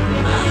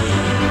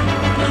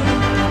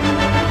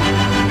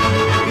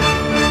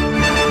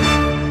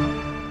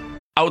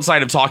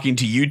 Outside of talking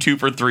to you two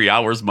for 3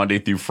 hours Monday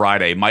through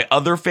Friday, my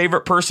other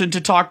favorite person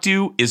to talk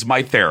to is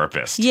my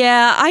therapist.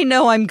 Yeah, I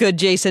know I'm good,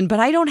 Jason, but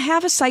I don't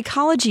have a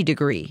psychology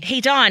degree. Hey,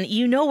 Dawn,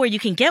 you know where you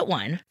can get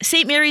one.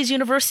 St. Mary's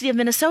University of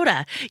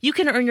Minnesota. You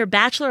can earn your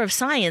Bachelor of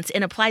Science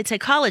in Applied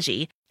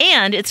Psychology,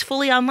 and it's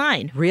fully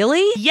online.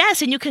 Really?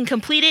 Yes, and you can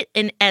complete it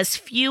in as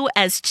few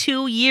as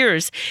 2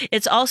 years.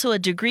 It's also a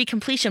degree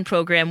completion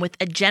program with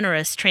a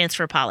generous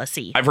transfer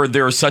policy. I've heard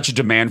there is such a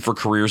demand for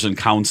careers in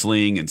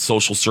counseling and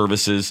social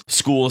services,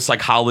 school of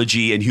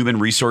psychology, and human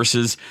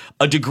resources.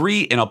 A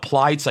degree in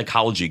applied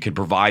psychology could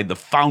provide the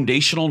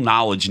foundational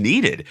knowledge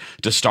needed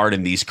to start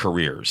in these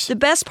careers. The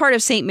best part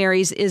of St.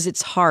 Mary's is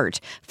its heart.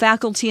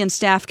 Faculty and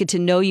staff get to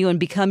know you and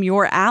become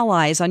your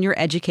allies on your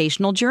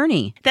educational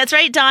journey. That's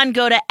right, Dawn.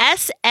 Go to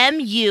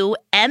smumn.edu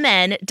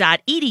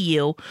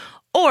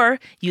or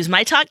use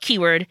my talk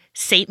keyword,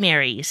 St.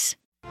 Mary's.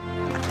 We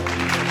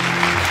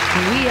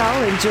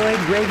all enjoyed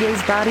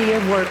Reagan's body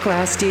of work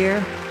last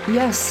year.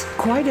 Yes,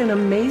 quite an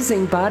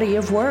amazing body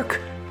of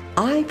work.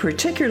 I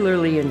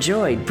particularly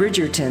enjoyed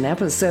Bridgerton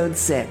episode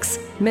 6,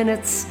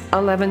 minutes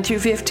 11 through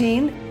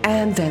 15,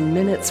 and then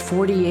minutes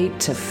 48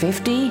 to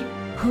 50.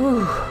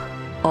 Whew.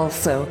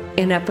 Also,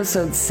 in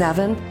episode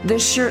 7, the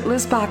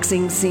shirtless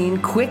boxing scene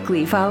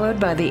quickly followed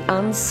by the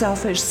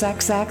unselfish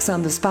sex acts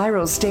on the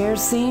spiral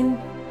stairs scene.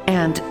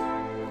 And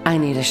I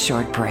need a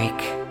short break.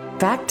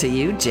 Back to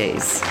you,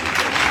 Jace.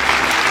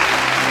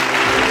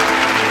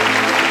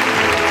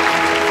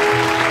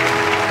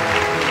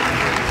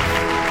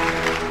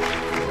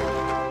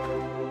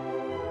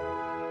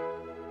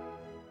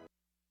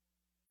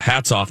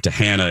 Hats off to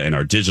Hannah and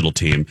our digital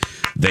team.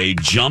 They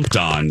jumped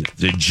on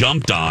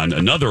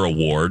another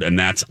award, and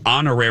that's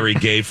Honorary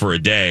Gay for a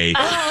Day.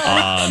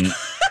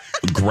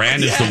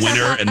 Grant is the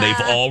winner, and they've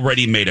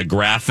already made a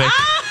graphic.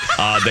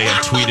 They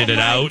have tweeted it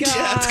out.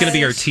 It's going to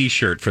be our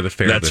T-shirt for the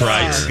fair. That's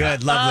right.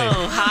 Good, lovely.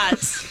 Oh,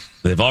 hot.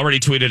 They've already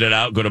tweeted it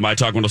out. Go to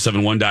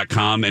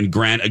mytalk1071.com. And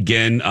Grant,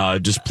 again,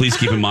 just please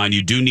keep in mind,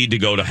 you do need to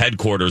go to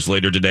headquarters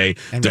later today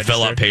And to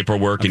fill out register?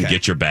 paperwork and Okay.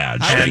 get your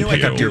badge. I And knew I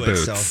pick could up your do it,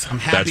 boots. so I'm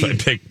That's happy.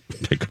 right.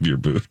 Pick up your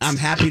boots. I'm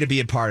happy to be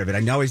a part of it.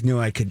 I always knew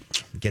I could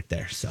get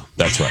there. So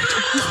That's right.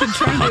 He's been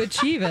trying to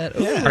achieve it.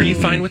 Yeah. Are you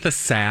fine with a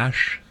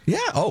sash? yeah.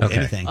 Oh, Okay.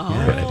 anything. Oh.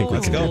 Yeah. I think we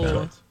Let's can go.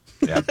 do that.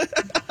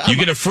 You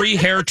get a free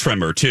hair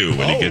trimmer, too,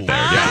 when you get there.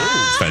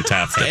 Yeah, it's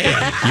fantastic.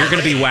 You're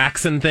going to be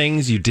waxing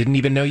things you didn't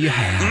even know you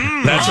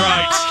had. That's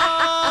right.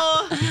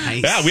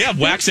 Nice. Yeah, we have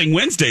waxing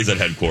Wednesdays at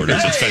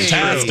headquarters. It's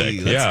fantastic.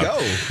 Let's go.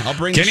 I'll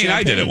bring Kenny and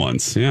I did it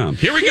once. Yeah.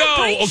 Here we go.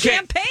 Bring Okay.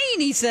 champagne,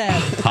 he said.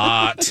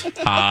 Hot.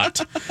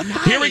 Nice.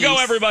 Here we go,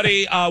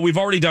 everybody. We've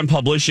already done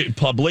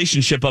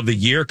Publicationship of the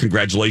Year.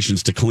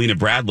 Congratulations to Kalina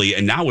Bradley.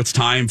 And now it's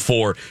time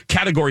for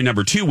category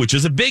number 2, which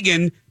is a big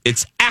one.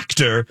 It's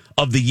Actor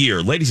of the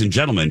Year. Ladies and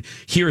gentlemen,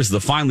 here is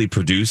the finely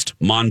produced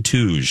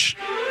montage.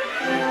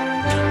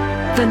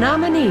 The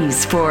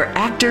nominees for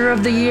Actor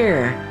of the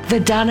Year, the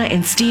Donna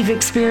and Steve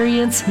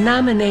Experience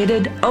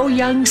nominated Oh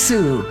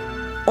Young-soo,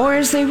 or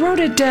as they wrote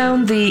it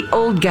down, the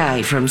old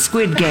guy from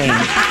Squid Game.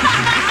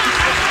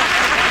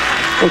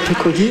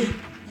 어떡하지?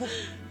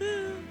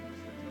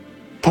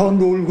 더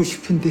놀고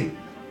싶은데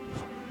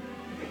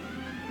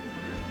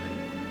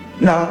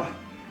나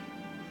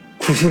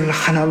구슬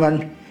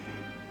하나만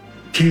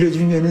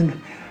빌려주면은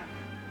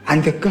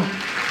안 될까?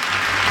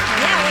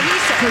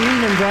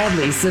 Colleen and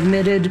Bradley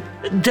submitted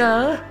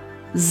Duh,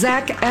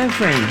 Zac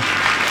Efron.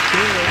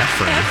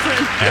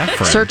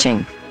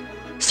 Searching.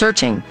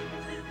 Searching.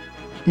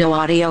 No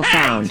audio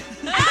found.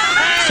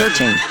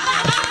 Searching.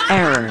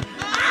 Error.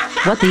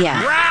 What the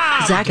F?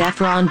 Zac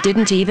Efron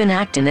didn't even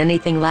act in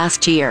anything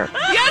last year.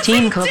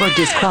 Team Cobra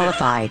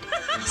disqualified.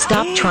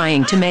 Stop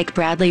trying to make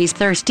Bradley's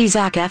thirsty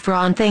Zac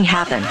Efron thing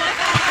happen.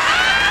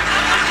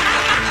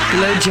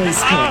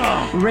 LoJ's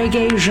pick,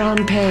 Reggae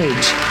Jean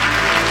Page.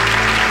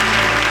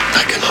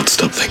 I cannot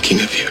stop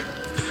thinking of you.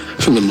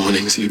 From the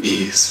mornings you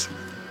ease,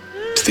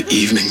 to the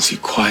evenings you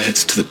quiet,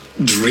 to the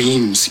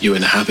dreams you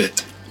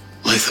inhabit.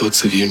 My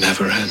thoughts of you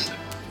never end.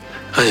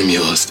 I am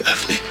yours,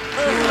 Daphne.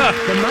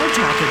 The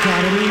Motoc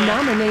Academy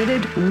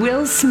nominated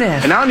Will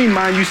Smith. And I don't even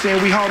mind you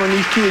saying we hard on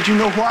these kids. You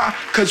know why?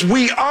 Because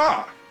we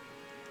are.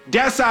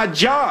 That's our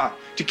job,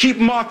 to keep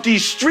them off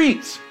these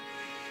streets.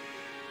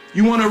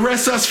 You want to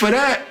arrest us for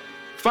that?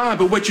 Fine,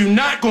 but what you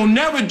not gonna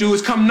never do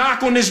is come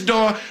knock on this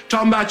door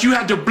talking about you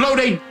had to blow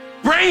their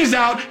brains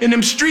out in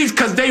them streets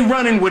because they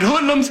running with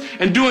hoodlums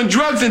and doing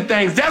drugs and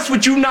things. That's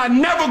what you not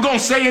never gonna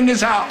say in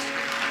this house.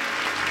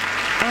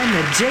 And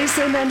the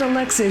Jason and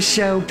Alexis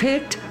show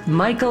picked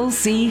Michael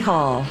C.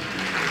 Hall.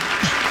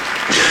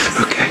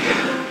 Okay.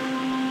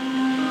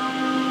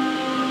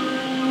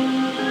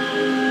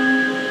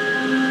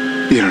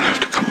 You don't have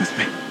to come with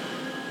me.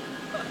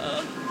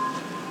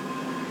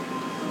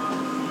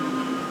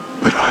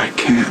 But I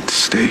can't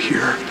stay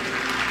here.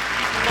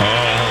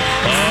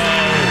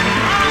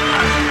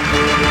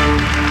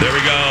 There we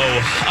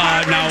go.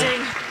 Now,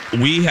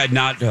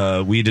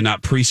 we did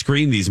not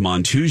pre-screen these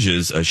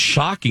montages. A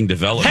shocking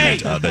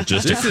development that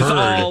just this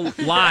occurred. Is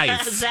all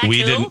lies.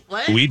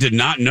 We did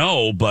not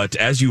know, but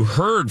as you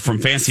heard from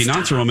Fancy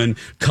Announcer Woman,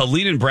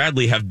 Colleen and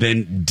Bradley have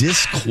been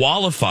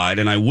disqualified,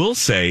 and I will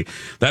say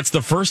that's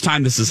the first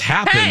time this has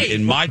happened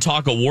in My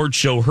Talk Award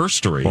Show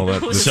history. Well,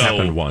 this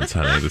happened once,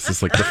 honey. This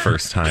is like the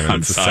first time, and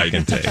it's the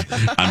second day.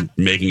 I'm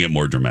making it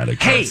more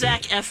dramatic. Hey,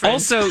 Zac Efron.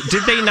 also,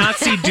 did they not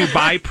see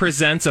Dubai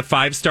Presents a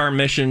 5-star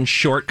mission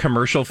short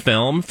commercial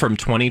film from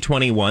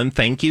 2021?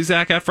 Thank you,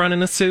 Zac Efron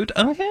in a suit.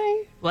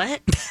 Okay.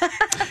 What?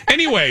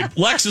 Anyway,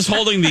 Lex is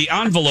holding the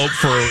envelope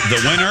for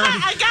the winner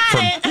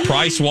from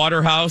Price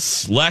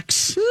Waterhouse.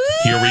 Lex,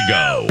 here we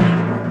go.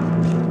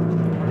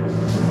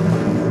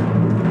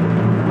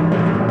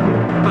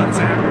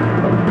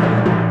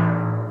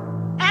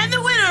 And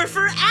the winner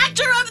for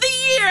Actor of the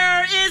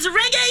Year is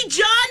Reggae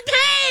John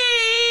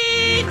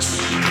Page.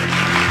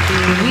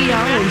 We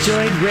all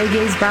enjoyed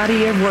Reggae's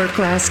body of work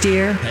last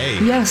year.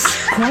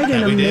 Yes, quite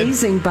an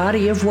amazing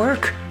body of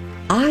work.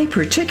 I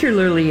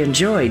particularly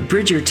enjoyed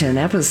Bridgerton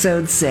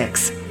episode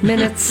 6,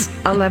 minutes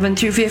 11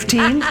 through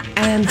 15,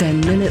 and then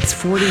minutes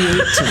 48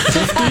 to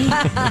 50.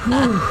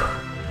 Whew.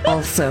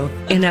 Also,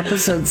 in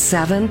episode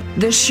 7,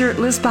 the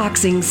shirtless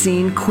boxing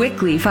scene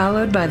quickly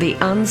followed by the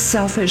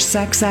unselfish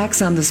sex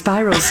acts on the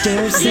spiral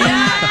stairs scene.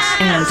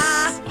 And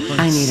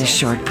I need a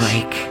short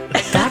break.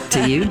 Back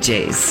to you,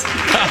 Jace.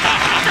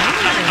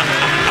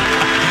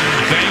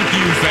 Thank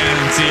you,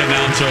 Fancy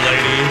Announcer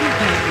Lady.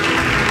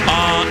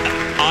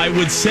 I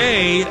would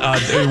say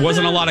there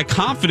wasn't a lot of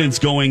confidence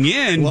going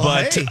in,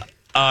 but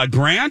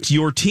Grant,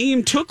 your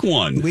team took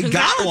one. We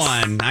got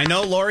one. I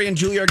know Lori and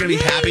Julia are going to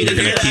be happy to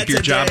You're hear going to keep your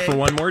job today. for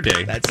one more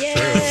day. That's true.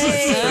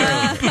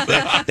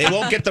 They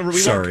won't get the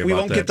we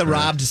won't get the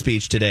robbed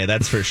speech today.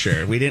 That's for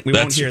sure. We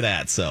won't hear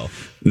that. So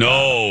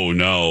no.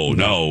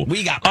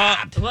 We got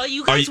robbed. Well,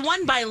 you guys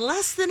won by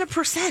less than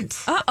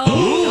 1%. What?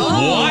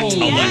 Yes.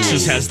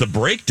 Alexis has the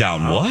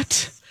breakdown.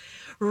 What?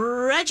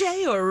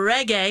 Reggae or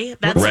reggae?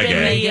 That's Reggae.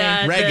 been the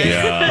Reggae.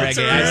 that's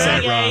Reggae. I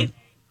said it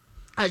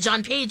reggae.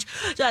 John Page,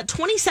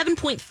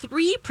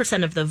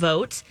 27.3% of the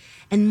vote,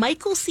 and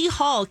Michael C.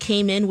 Hall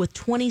came in with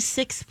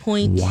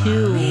 26.2.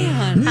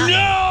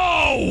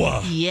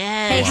 No!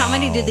 Yes. Hey, how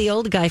many did the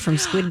old guy from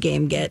Squid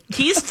Game get?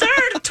 He's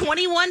third.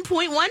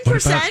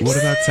 21.1%. What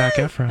about Zac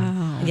Efron?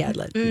 Oh. Yeah,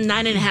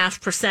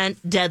 9.5%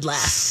 dead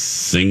last.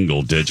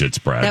 Single digits,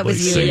 Bradley. that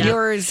was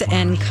yours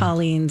and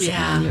Colleen's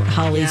and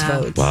Holly's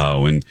votes.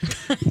 Wow, and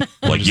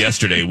like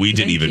yesterday, we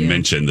didn't even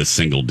mention the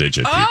single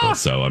digit people.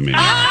 So I mean,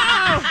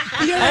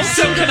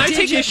 also, can I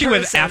take issue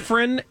with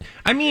Efron?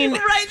 I mean,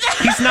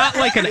 he's not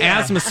like an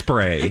asthma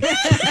spray.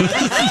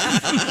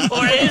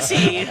 Or is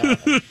he?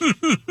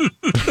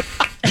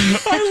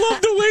 I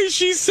love the way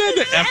she said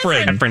it.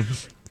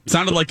 Efron.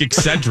 Sounded like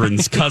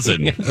Excedrin's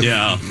cousin.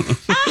 Yeah.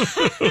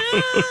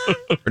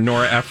 Or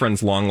Nora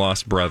Ephron's long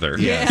lost brother.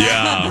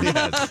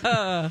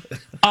 Yeah.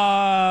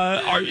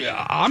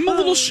 I'm a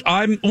little.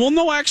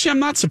 No, actually, I'm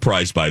not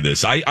surprised by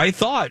this. I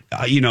thought,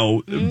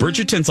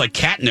 Bridgerton's like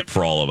catnip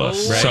for all of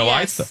us. Right. So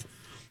I thought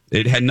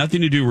it had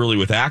nothing to do really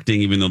with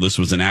acting, even though this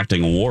was an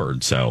acting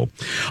award. So,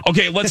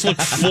 okay, let's look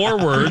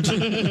forward.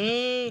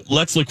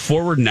 Let's look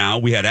forward now.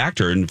 We had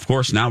actor, and of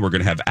course, now we're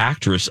going to have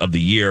actress of the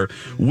year.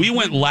 We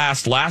went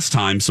last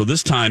time, so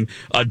this time,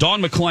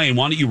 Dawn McClain,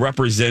 why don't you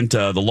represent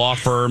the law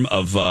firm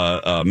of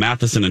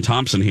Matheson and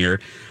Thompson here?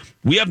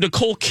 We have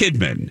Nicole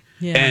Kidman,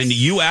 and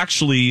you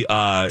actually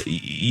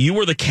you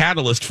were the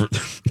catalyst for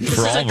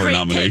all of our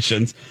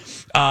nominations.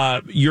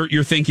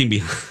 Your thinking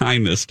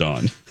behind this,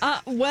 Dawn?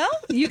 Well,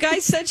 you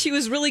guys said she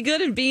was really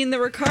good at being the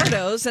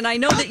Ricardos, and I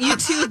know that you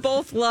two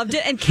both loved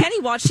it, and Kenny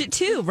watched it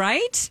too,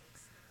 right?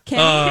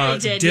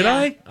 Kenny did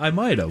I? I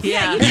might have.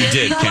 Yeah, you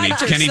did.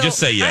 Kenny, just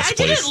say yes,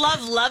 please. I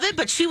didn't love it,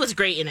 but she was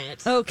great in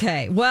it.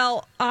 Okay,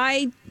 well,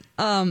 I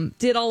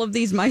did all of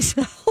these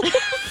myself.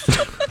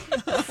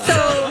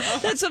 So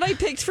that's what I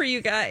picked for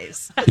you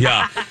guys.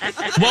 Yeah.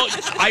 Well,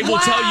 I will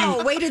tell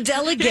you. Way to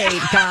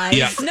delegate, guys.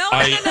 Yeah,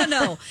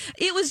 No.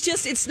 It was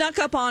just, it snuck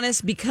up on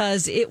us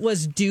because it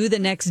was due the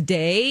next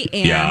day.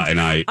 And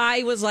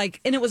I was like,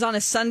 and it was on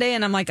a Sunday,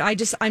 and I'm like, I'm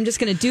just going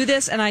to do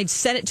this. And I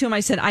sent it to him. I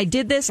said, I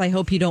did this. I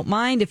hope you don't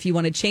mind. If you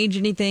want to change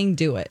anything,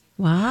 do it.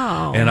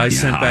 Wow. And I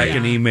sent back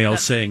an email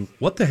saying,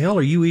 what the hell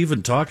are you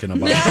even talking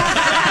about?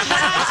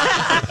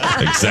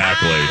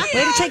 Exactly.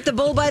 Way to take the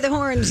bull by the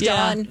horns,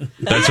 Dawn.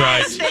 That's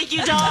right. Thank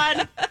you,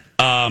 Dawn.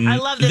 I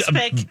love this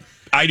pick.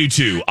 I do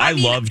too.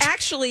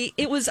 Actually,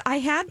 I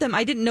had them.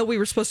 I didn't know we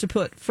were supposed to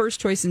put first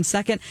choice in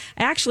second.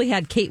 I actually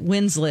had Kate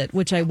Winslet,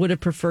 which I would have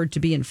preferred to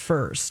be in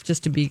first,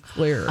 just to be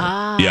clear.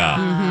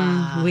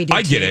 Yeah. We did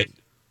I get it.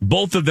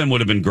 Both of them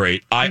would have been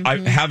great. I'm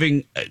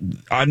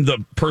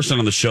the person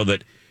on the show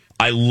that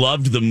I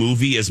loved the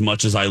movie as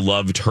much as I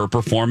loved her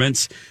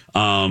performance.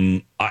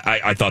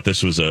 I thought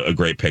this was a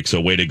great pick.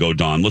 So way to go,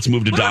 Dawn. Let's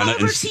move to Donna. All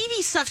of her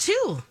TV stuff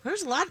too.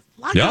 There's a lot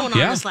going on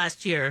this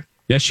last year.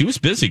 Yeah, she was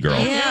busy, girl.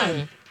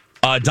 Yeah.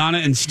 Donna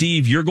and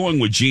Steve, you're going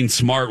with Jean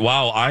Smart.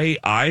 Wow,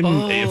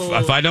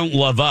 if I don't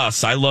love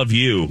us, I love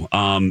you.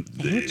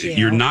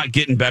 You're not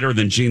getting better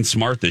than Jean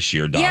Smart this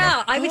year, Donna.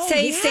 Yeah, I would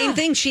say same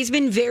thing. She's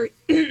been very,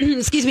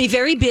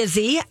 very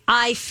busy.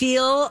 I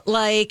feel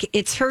like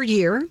it's her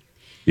year.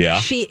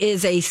 Yeah. She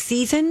is a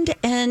seasoned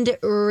and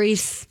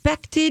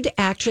respected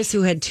actress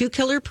who had 2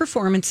 killer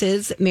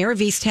performances, Mare of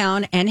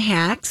Easttown and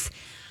Hacks.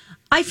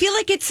 I feel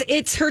like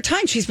it's her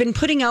time. She's been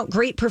putting out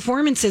great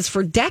performances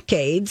for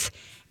decades.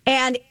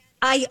 And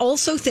I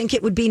also think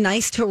it would be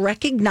nice to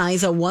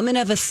recognize a woman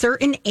of a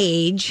certain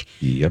age.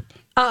 Yep.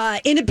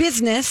 In a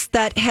business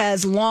that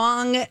has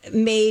long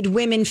made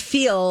women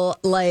feel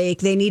like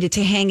they needed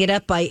to hang it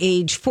up by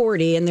age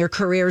 40 and their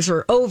careers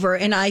are over.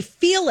 And I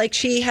feel like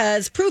she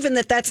has proven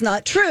that that's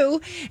not true.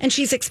 And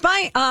she's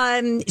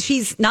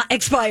she's not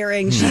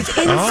expiring. She's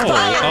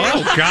inspiring.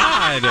 Oh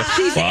God.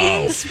 She's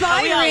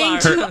inspiring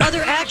to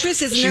other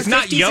actresses in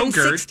their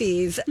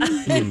 50s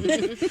and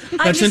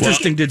 60s. That's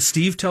interesting. Did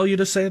Steve tell you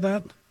to say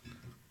that?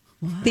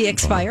 The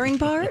expiring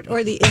part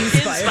or the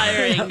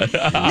inspiring?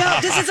 No,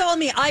 this is all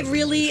me. I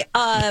really,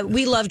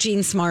 we love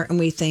Jean Smart and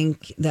we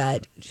think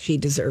that she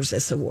deserves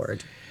this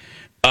award.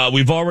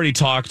 We've already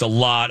talked a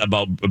lot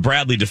about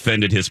Bradley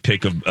defended his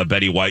pick of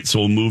Betty White, so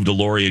we'll move to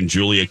Laurie and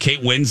Julia.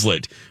 Kate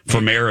Winslet for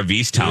Mare of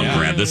Easttown,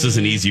 Grant. This is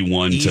an easy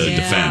one to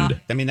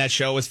defend. I mean, that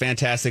show was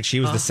fantastic. She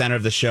was the center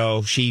of the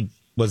show. She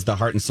was the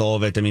heart and soul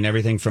of it. I mean,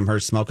 everything from her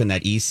smoking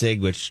that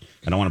e-cig, which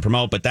I don't want to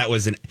promote, but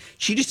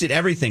she just did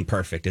everything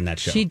perfect in that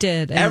show. She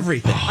did.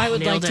 Everything. I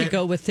would like to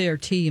go with their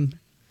team.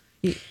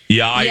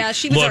 Yeah,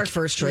 she was our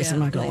first choice. I'm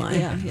not going to lie.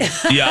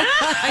 Yeah.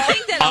 I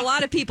think that a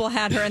lot of people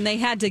had her, and they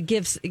had to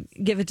give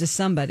it to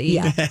somebody.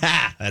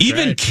 Yeah,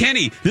 even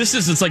Kenny.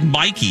 It's like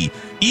Mikey.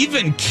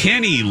 Even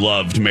Kenny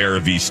loved Mare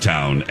of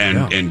Easttown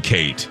and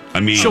Kate. I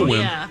mean, she'll win.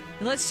 Yeah.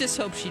 Let's just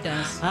hope she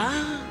does.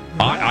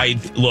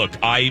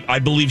 I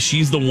believe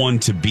she's the one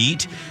to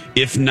beat.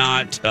 If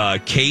not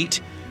Kate,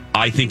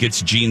 I think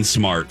it's Jean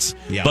Smart's.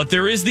 Yeah. But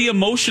there is the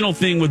emotional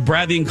thing with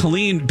Bradley and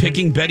Colleen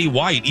picking Betty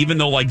White, even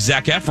though like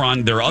Zac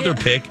Efron, their other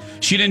pick,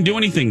 she didn't do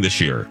anything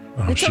this year.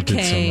 It's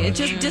okay. It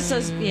just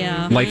says,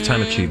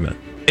 Lifetime achievement.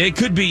 It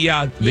could be,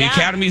 The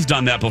Academy's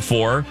done that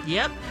before.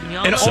 Yep.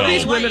 And all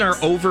these women are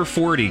over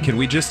 40. Can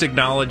we just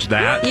acknowledge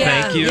that?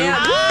 Yeah. Thank you.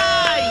 Yeah.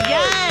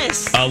 Yes.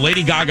 this?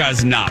 Lady Gaga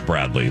is not,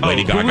 Bradley.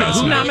 Lady Gaga is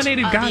who not.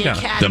 nominated Gaga?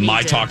 The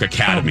My Talk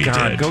Academy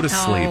did. Go to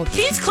sleep.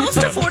 She's close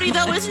to 40,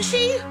 though, isn't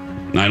she?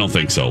 I don't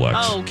think so,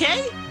 Lex.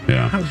 Okay.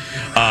 Yeah.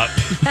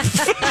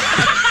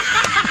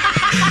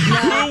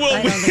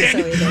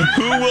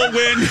 Who will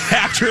win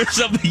Actress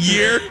of the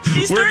Year?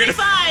 She's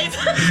 35.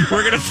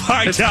 We're gonna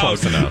find It's out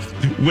close enough.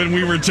 when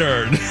we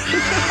return.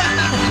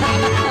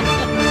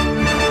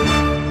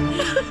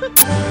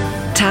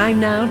 Time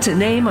now to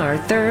name our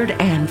third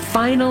and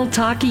final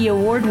Talkie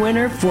Award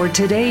winner for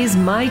today's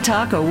My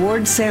Talk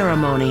Award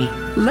ceremony.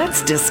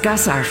 Let's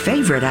discuss our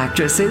favorite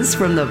actresses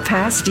from the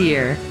past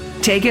year.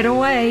 Take it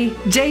away,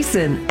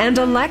 Jason and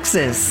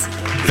Alexis.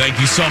 Thank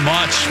you so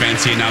much,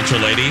 fancy announcer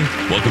lady.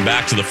 Welcome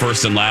back to the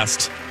first and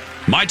last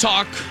My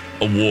Talk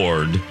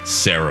Award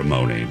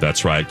ceremony.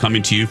 That's right,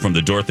 coming to you from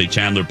the Dorothy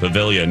Chandler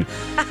Pavilion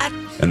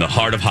in the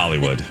heart of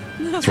Hollywood.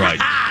 That's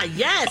right.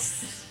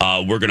 Yes.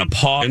 We're going to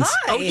pause.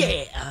 Oh,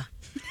 yeah.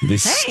 The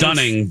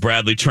stunning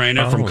Bradley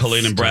Trainer from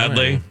Colleen and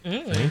Bradley.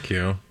 Thank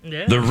you.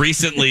 Yeah. The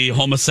recently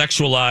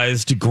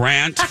homosexualized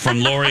Grant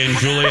from Lori and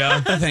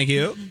Julia. Thank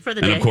you. For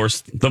the And day. of course,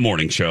 the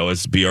morning show,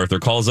 as B. Arthur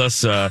calls us.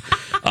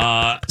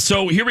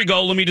 So here we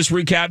go. Let me just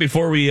recap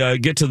before we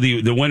get to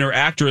the winner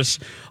actress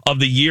of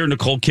the year,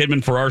 Nicole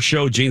Kidman for our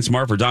show, Jean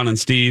Smart for Don and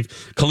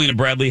Steve. Colleen and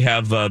Bradley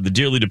have the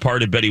dearly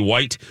departed Betty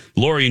White,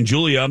 Lori and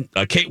Julia,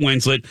 Kate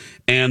Winslet,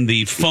 and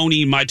the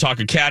phony My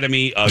Talk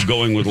Academy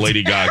going with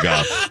Lady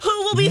Gaga. Who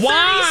will be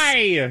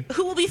Why?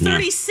 Who will be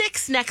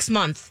 36 next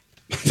month?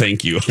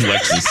 Thank you.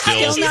 Lex is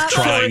still Still not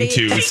trying 40.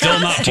 to. Still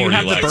not 40, Do you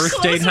have the Lex.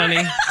 birth date,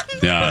 honey?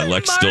 Yeah,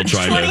 Lex still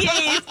trying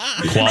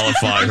to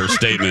qualify her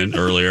statement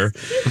earlier.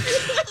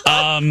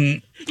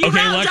 You Okay,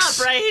 round Lex.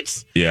 up,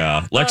 right?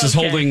 Yeah, Lex is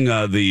holding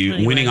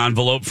the winning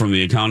envelope from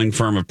the accounting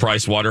firm of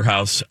Price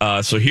Waterhouse.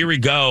 So here we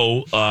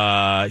go.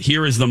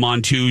 Here is the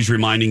montage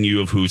reminding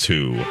you of who's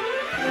who.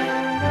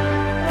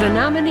 The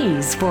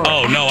nominees for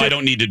Oh, no, I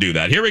don't need to do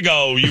that. Here we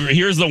go.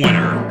 Here's the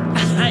winner.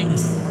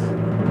 Nice.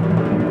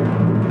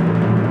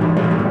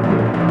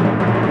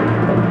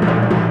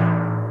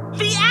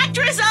 The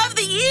actress of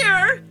the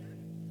year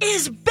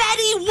is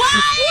Betty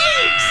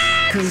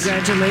White.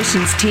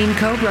 Congratulations, Team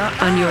Cobra,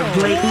 on your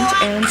blatant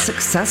and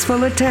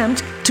successful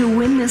attempt to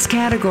win this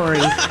category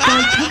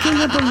by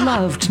picking a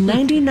beloved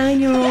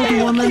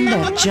 99-year-old woman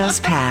that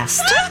just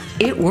passed.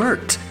 It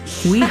worked.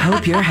 We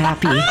hope you're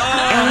happy.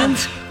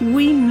 And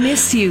we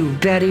miss you,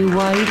 Betty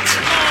White.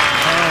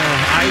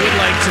 I would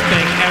like to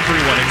thank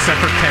everyone except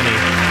for Penny.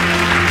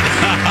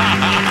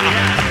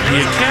 The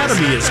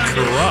Academy is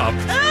corrupt.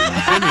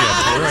 Give me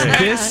a break.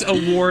 This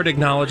award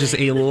acknowledges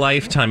a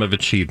lifetime of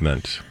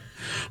achievement.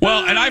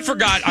 Well, and I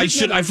forgot. I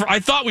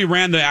thought we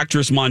ran the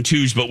actress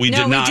montage, but we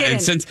did not.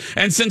 didn't.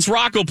 And since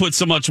Rocco put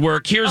so much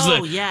work, here's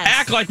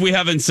act like we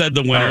haven't said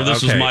the winner. Oh,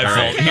 This was okay, my all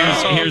fault.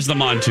 right. Here's the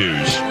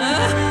montage.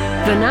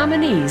 The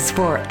nominees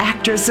for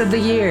Actress of the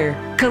Year,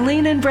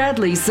 Colleen and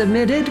Bradley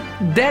submitted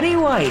Betty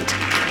White.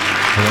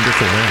 I wonder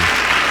if we'll win.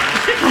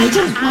 I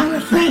just want to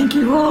thank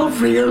you all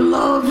for your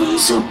love and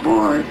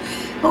support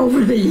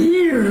over the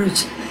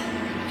years.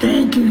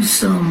 Thank you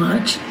so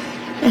much.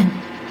 And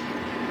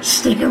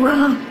stick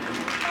around.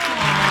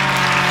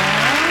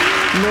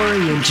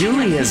 Lori and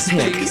Julia's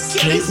pick,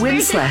 Kate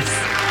Winslet.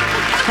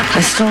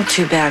 I stole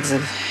 2 bags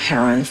of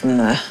heroin from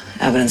the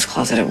evidence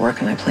closet at work,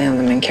 and I planted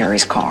them in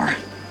Carrie's car.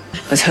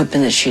 I was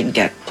hoping that she'd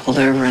get pulled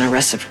over and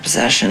arrested for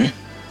possession,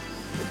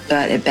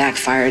 but it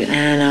backfired,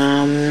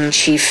 and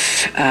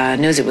Chief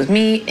knows it was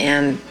me,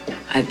 and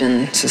I've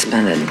been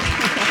suspended.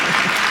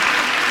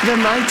 The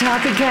My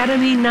Talk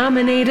Academy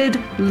nominated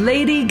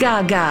Lady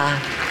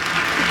Gaga.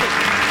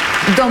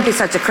 Don't be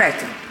such a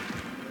cretin.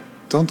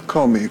 Don't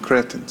call me a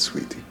cretin,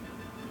 sweetie.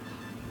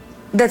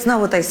 That's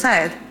not what I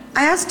said.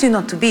 I asked you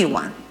not to be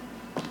one.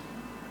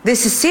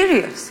 This is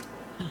serious.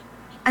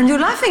 And you're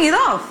laughing it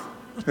off.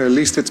 At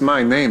least it's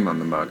my name on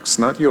the mugs,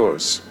 not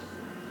yours.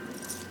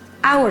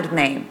 Our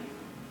name,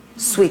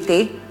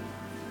 sweetie,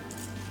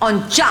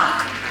 on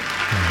junk.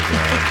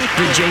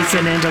 The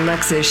Jason and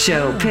Alexis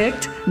show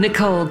picked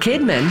Nicole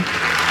Kidman.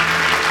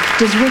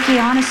 Does Ricky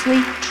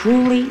honestly,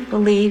 truly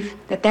believe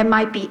that there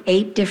might be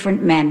 8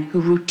 different men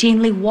who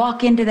routinely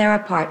walk into their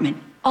apartment,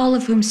 all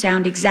of whom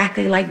sound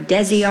exactly like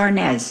Desi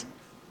Arnaz?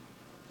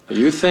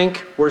 You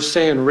think we're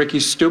saying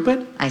Ricky's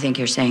stupid? I think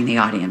you're saying the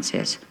audience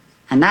is.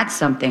 And that's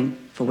something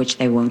for which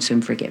they won't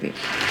soon forgive you.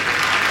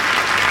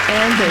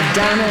 And the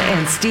Donna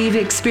and Steve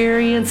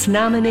Experience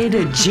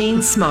nominated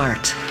Jean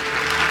Smart.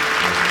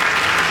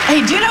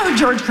 Hey, do you know who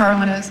George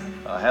Carlin is?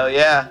 Oh, hell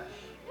yeah.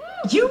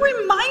 You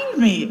remind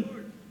me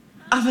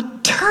of a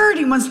turd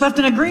he once left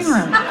in a green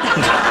room.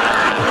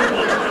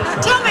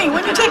 Tell me,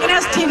 when you take an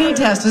STD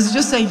test, does it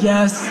just say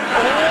yes?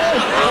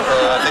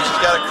 I think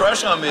she's got a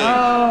crush on me.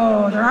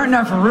 Oh, there aren't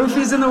enough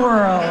roofies in the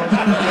world.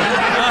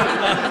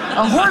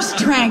 A horse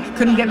trank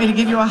couldn't get me to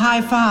give you a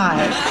high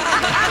five.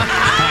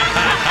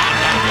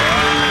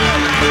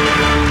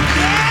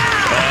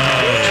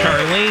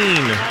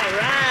 Charlene.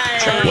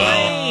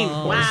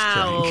 Well,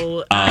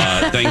 Wow.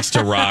 Thanks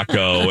to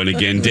Rocco. And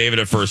again, David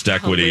at First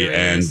Equity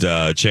and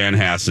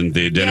Chanhassen,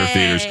 the dinner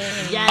theaters.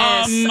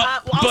 Yes.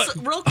 Also,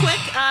 real quick,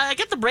 I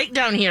got the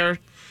breakdown here.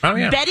 Oh,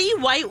 yeah. Betty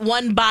White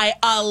won by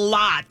a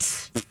lot.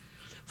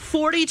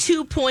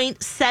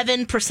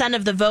 42.7%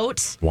 of the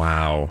vote.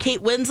 Wow.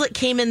 Kate Winslet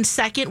came in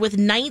second with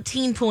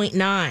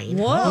 19.9%.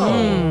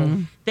 Whoa.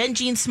 Then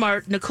Jean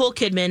Smart, Nicole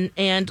Kidman,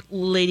 and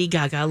Lady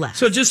Gaga left.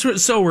 So just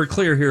so we're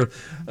clear here,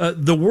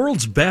 the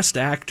world's best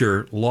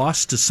actor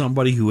lost to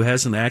somebody who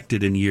hasn't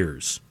acted in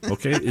years.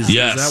 Okay? Is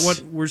that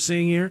what we're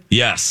seeing here?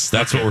 Yes,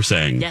 that's what we're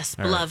saying. Yes,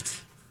 beloved.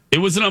 It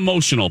was an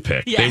emotional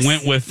pick. Yes. They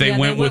went with their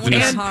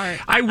heart.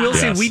 I will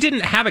say we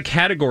didn't have a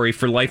category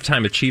for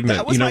lifetime achievement.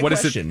 That was my what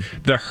question. is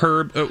it? The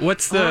Herb.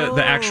 What's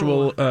the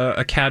actual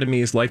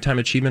Academy's lifetime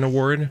achievement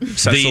award?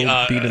 Cecil B.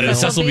 DeMille.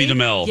 Cecil B.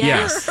 DeMille.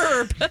 Yes.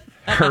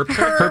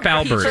 Herb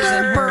Albert.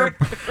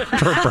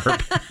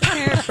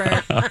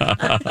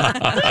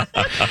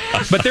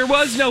 But there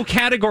was no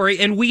category,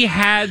 and we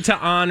had to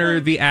honor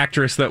the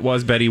actress that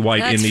was Betty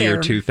White in the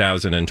year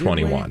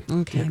 2021.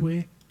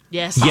 Okay.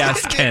 Yes.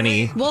 Yes,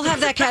 Kenny. We'll have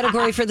that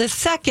category for the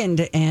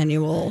second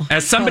annual.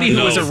 As somebody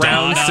who was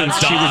around since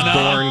she was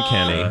born,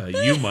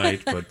 Kenny. You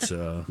might, but...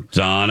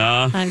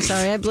 Donna. I'm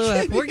sorry, I blew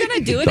it. We're going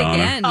to do it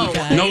again, you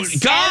guys. No,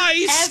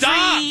 guys,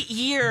 stop. Every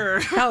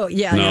year. Oh,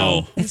 yeah.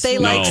 No. If they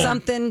like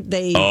something,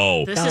 they...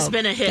 This has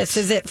been a hit. This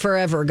is it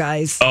forever,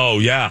 guys. Oh,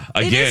 yeah.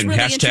 Again, really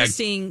hashtag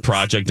interesting.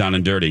 Project Don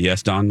and Dirty.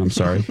 Yes, Don, I'm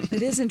sorry.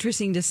 It is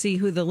interesting to see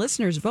who the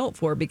listeners vote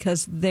for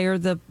because they're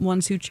the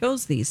ones who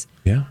chose these.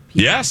 Yeah.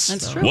 Yes.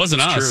 That's true.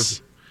 Wasn't It's us. true.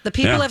 The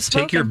people have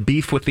spoken. Take your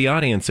beef with the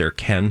audience there,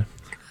 Ken.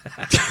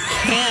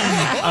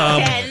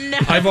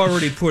 I've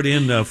already put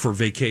in for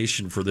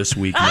vacation for this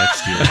week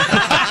next year.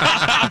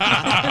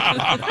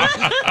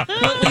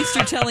 Well, at least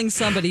you're telling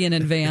somebody in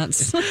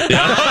advance.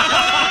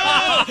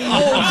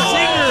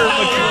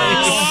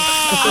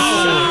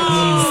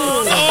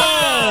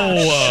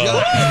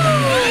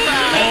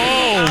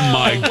 Oh,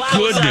 my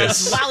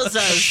goodness. Wowza.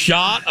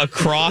 Shot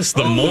across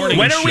the morning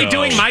When are we show.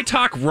 doing My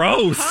Talk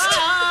Roast?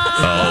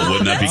 Oh,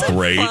 wouldn't that be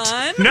great?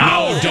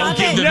 No, don't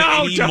give them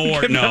any don't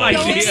more. give them No,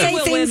 ideas. Don't say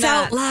We'll things win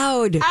out that.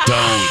 loud.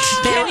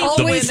 don't. They're Kenny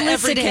always wins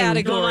every listening.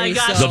 category. Oh my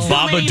gosh. The Too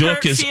many Babadook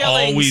hurt is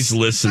feelings. always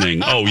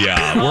listening. Oh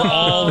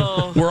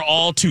yeah, we're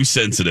all too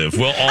sensitive.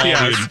 We'll all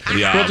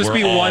We'll just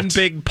be we're all one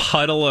big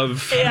puddle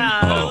of be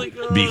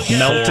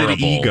melted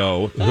horrible.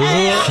 ego.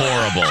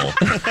 Horrible.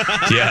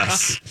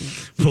 Yes,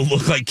 we'll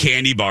look like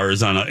candy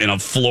bars in a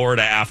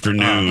Florida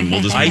afternoon.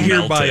 We'll just be I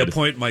hereby melted.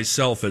 appoint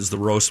myself as the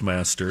roast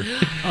master.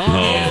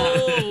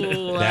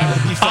 That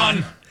would be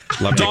fun.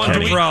 Dawn, do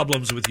we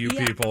problems with you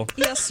people?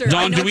 Yes, sir.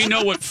 Dawn, do we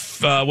know what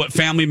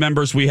family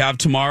members we have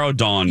tomorrow?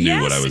 Dawn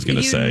knew what I was going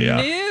to say.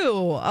 Yeah.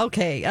 Knew.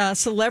 Okay.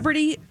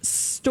 Celebrity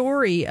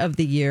story of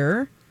the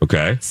year.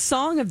 Okay.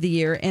 Song of the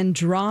year and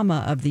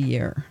drama of the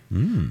year.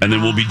 And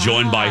then we'll be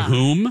joined by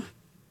whom?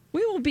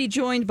 We will be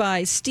joined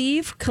by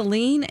Steve,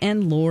 Colleen,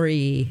 and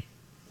Lori.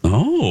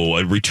 Oh,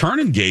 a return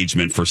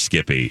engagement for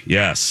Skippy.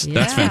 Yes,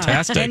 that's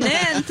fantastic. And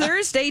then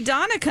Thursday,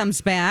 Donna comes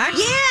back.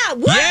 Yeah.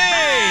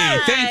 Yay!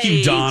 Thank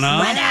you,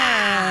 Donna.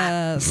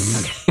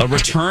 Yes. A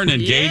return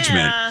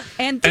engagement. And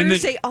And then-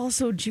 Thursday,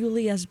 also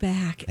Julia's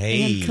back.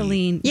 Hey. And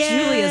Colleen. Yay.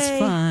 Julia's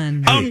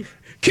fun. Can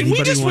we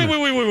Anybody just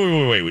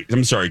wanna- wait?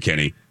 I'm sorry,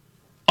 Kenny.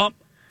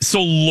 So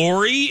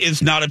Lori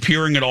is not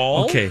appearing at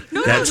all. Okay,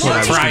 that's what I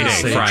was going to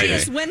say.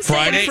 It's Wednesday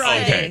Friday? and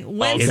Friday. Okay.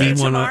 Wednesday,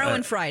 Anyone, tomorrow,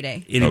 and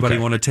Friday. Anybody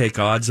Okay. want to take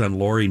odds on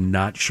Lori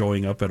not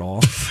showing up at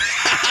all?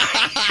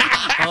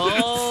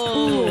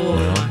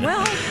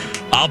 Well,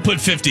 I'll put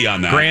 50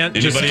 on that. Grant,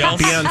 just Anybody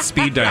else? be on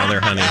speed dial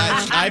there, honey.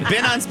 I've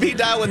been on speed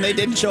dial when they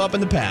didn't show up in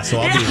the past, so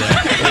I'll do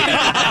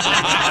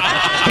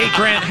that. Hey,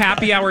 Grant,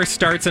 happy hour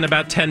starts in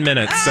about 10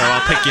 minutes, so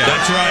I'll pick you up.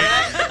 That's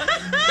right.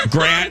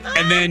 Grant,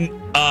 and then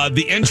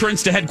the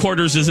entrance to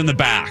headquarters is in the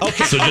back.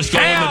 Okay. So just go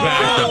in the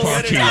back of the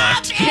parking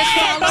lot.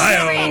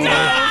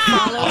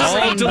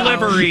 All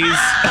deliveries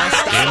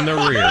in the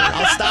rear.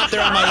 I'll stop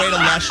there on my way to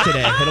Lush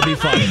today. It'll be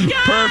fun.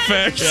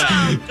 Perfect.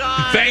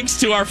 Thanks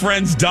to our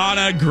friends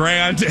Donna,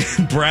 Grant,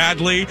 and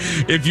Bradley.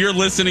 If you're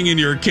listening and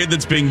you're a kid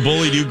that's being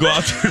bullied, you go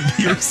out there and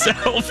be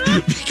yourself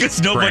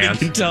because nobody Grant.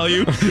 can tell you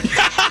you're doing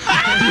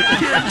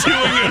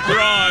it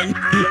wrong.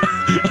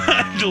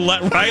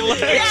 Right,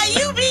 Lex? Yeah,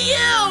 you be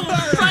you.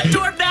 Front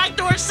door, back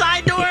door,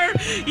 side door.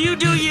 You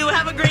do you.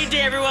 Have a great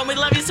day, everyone. We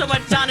love you so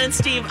much, Don and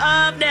Steve.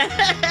 Up next.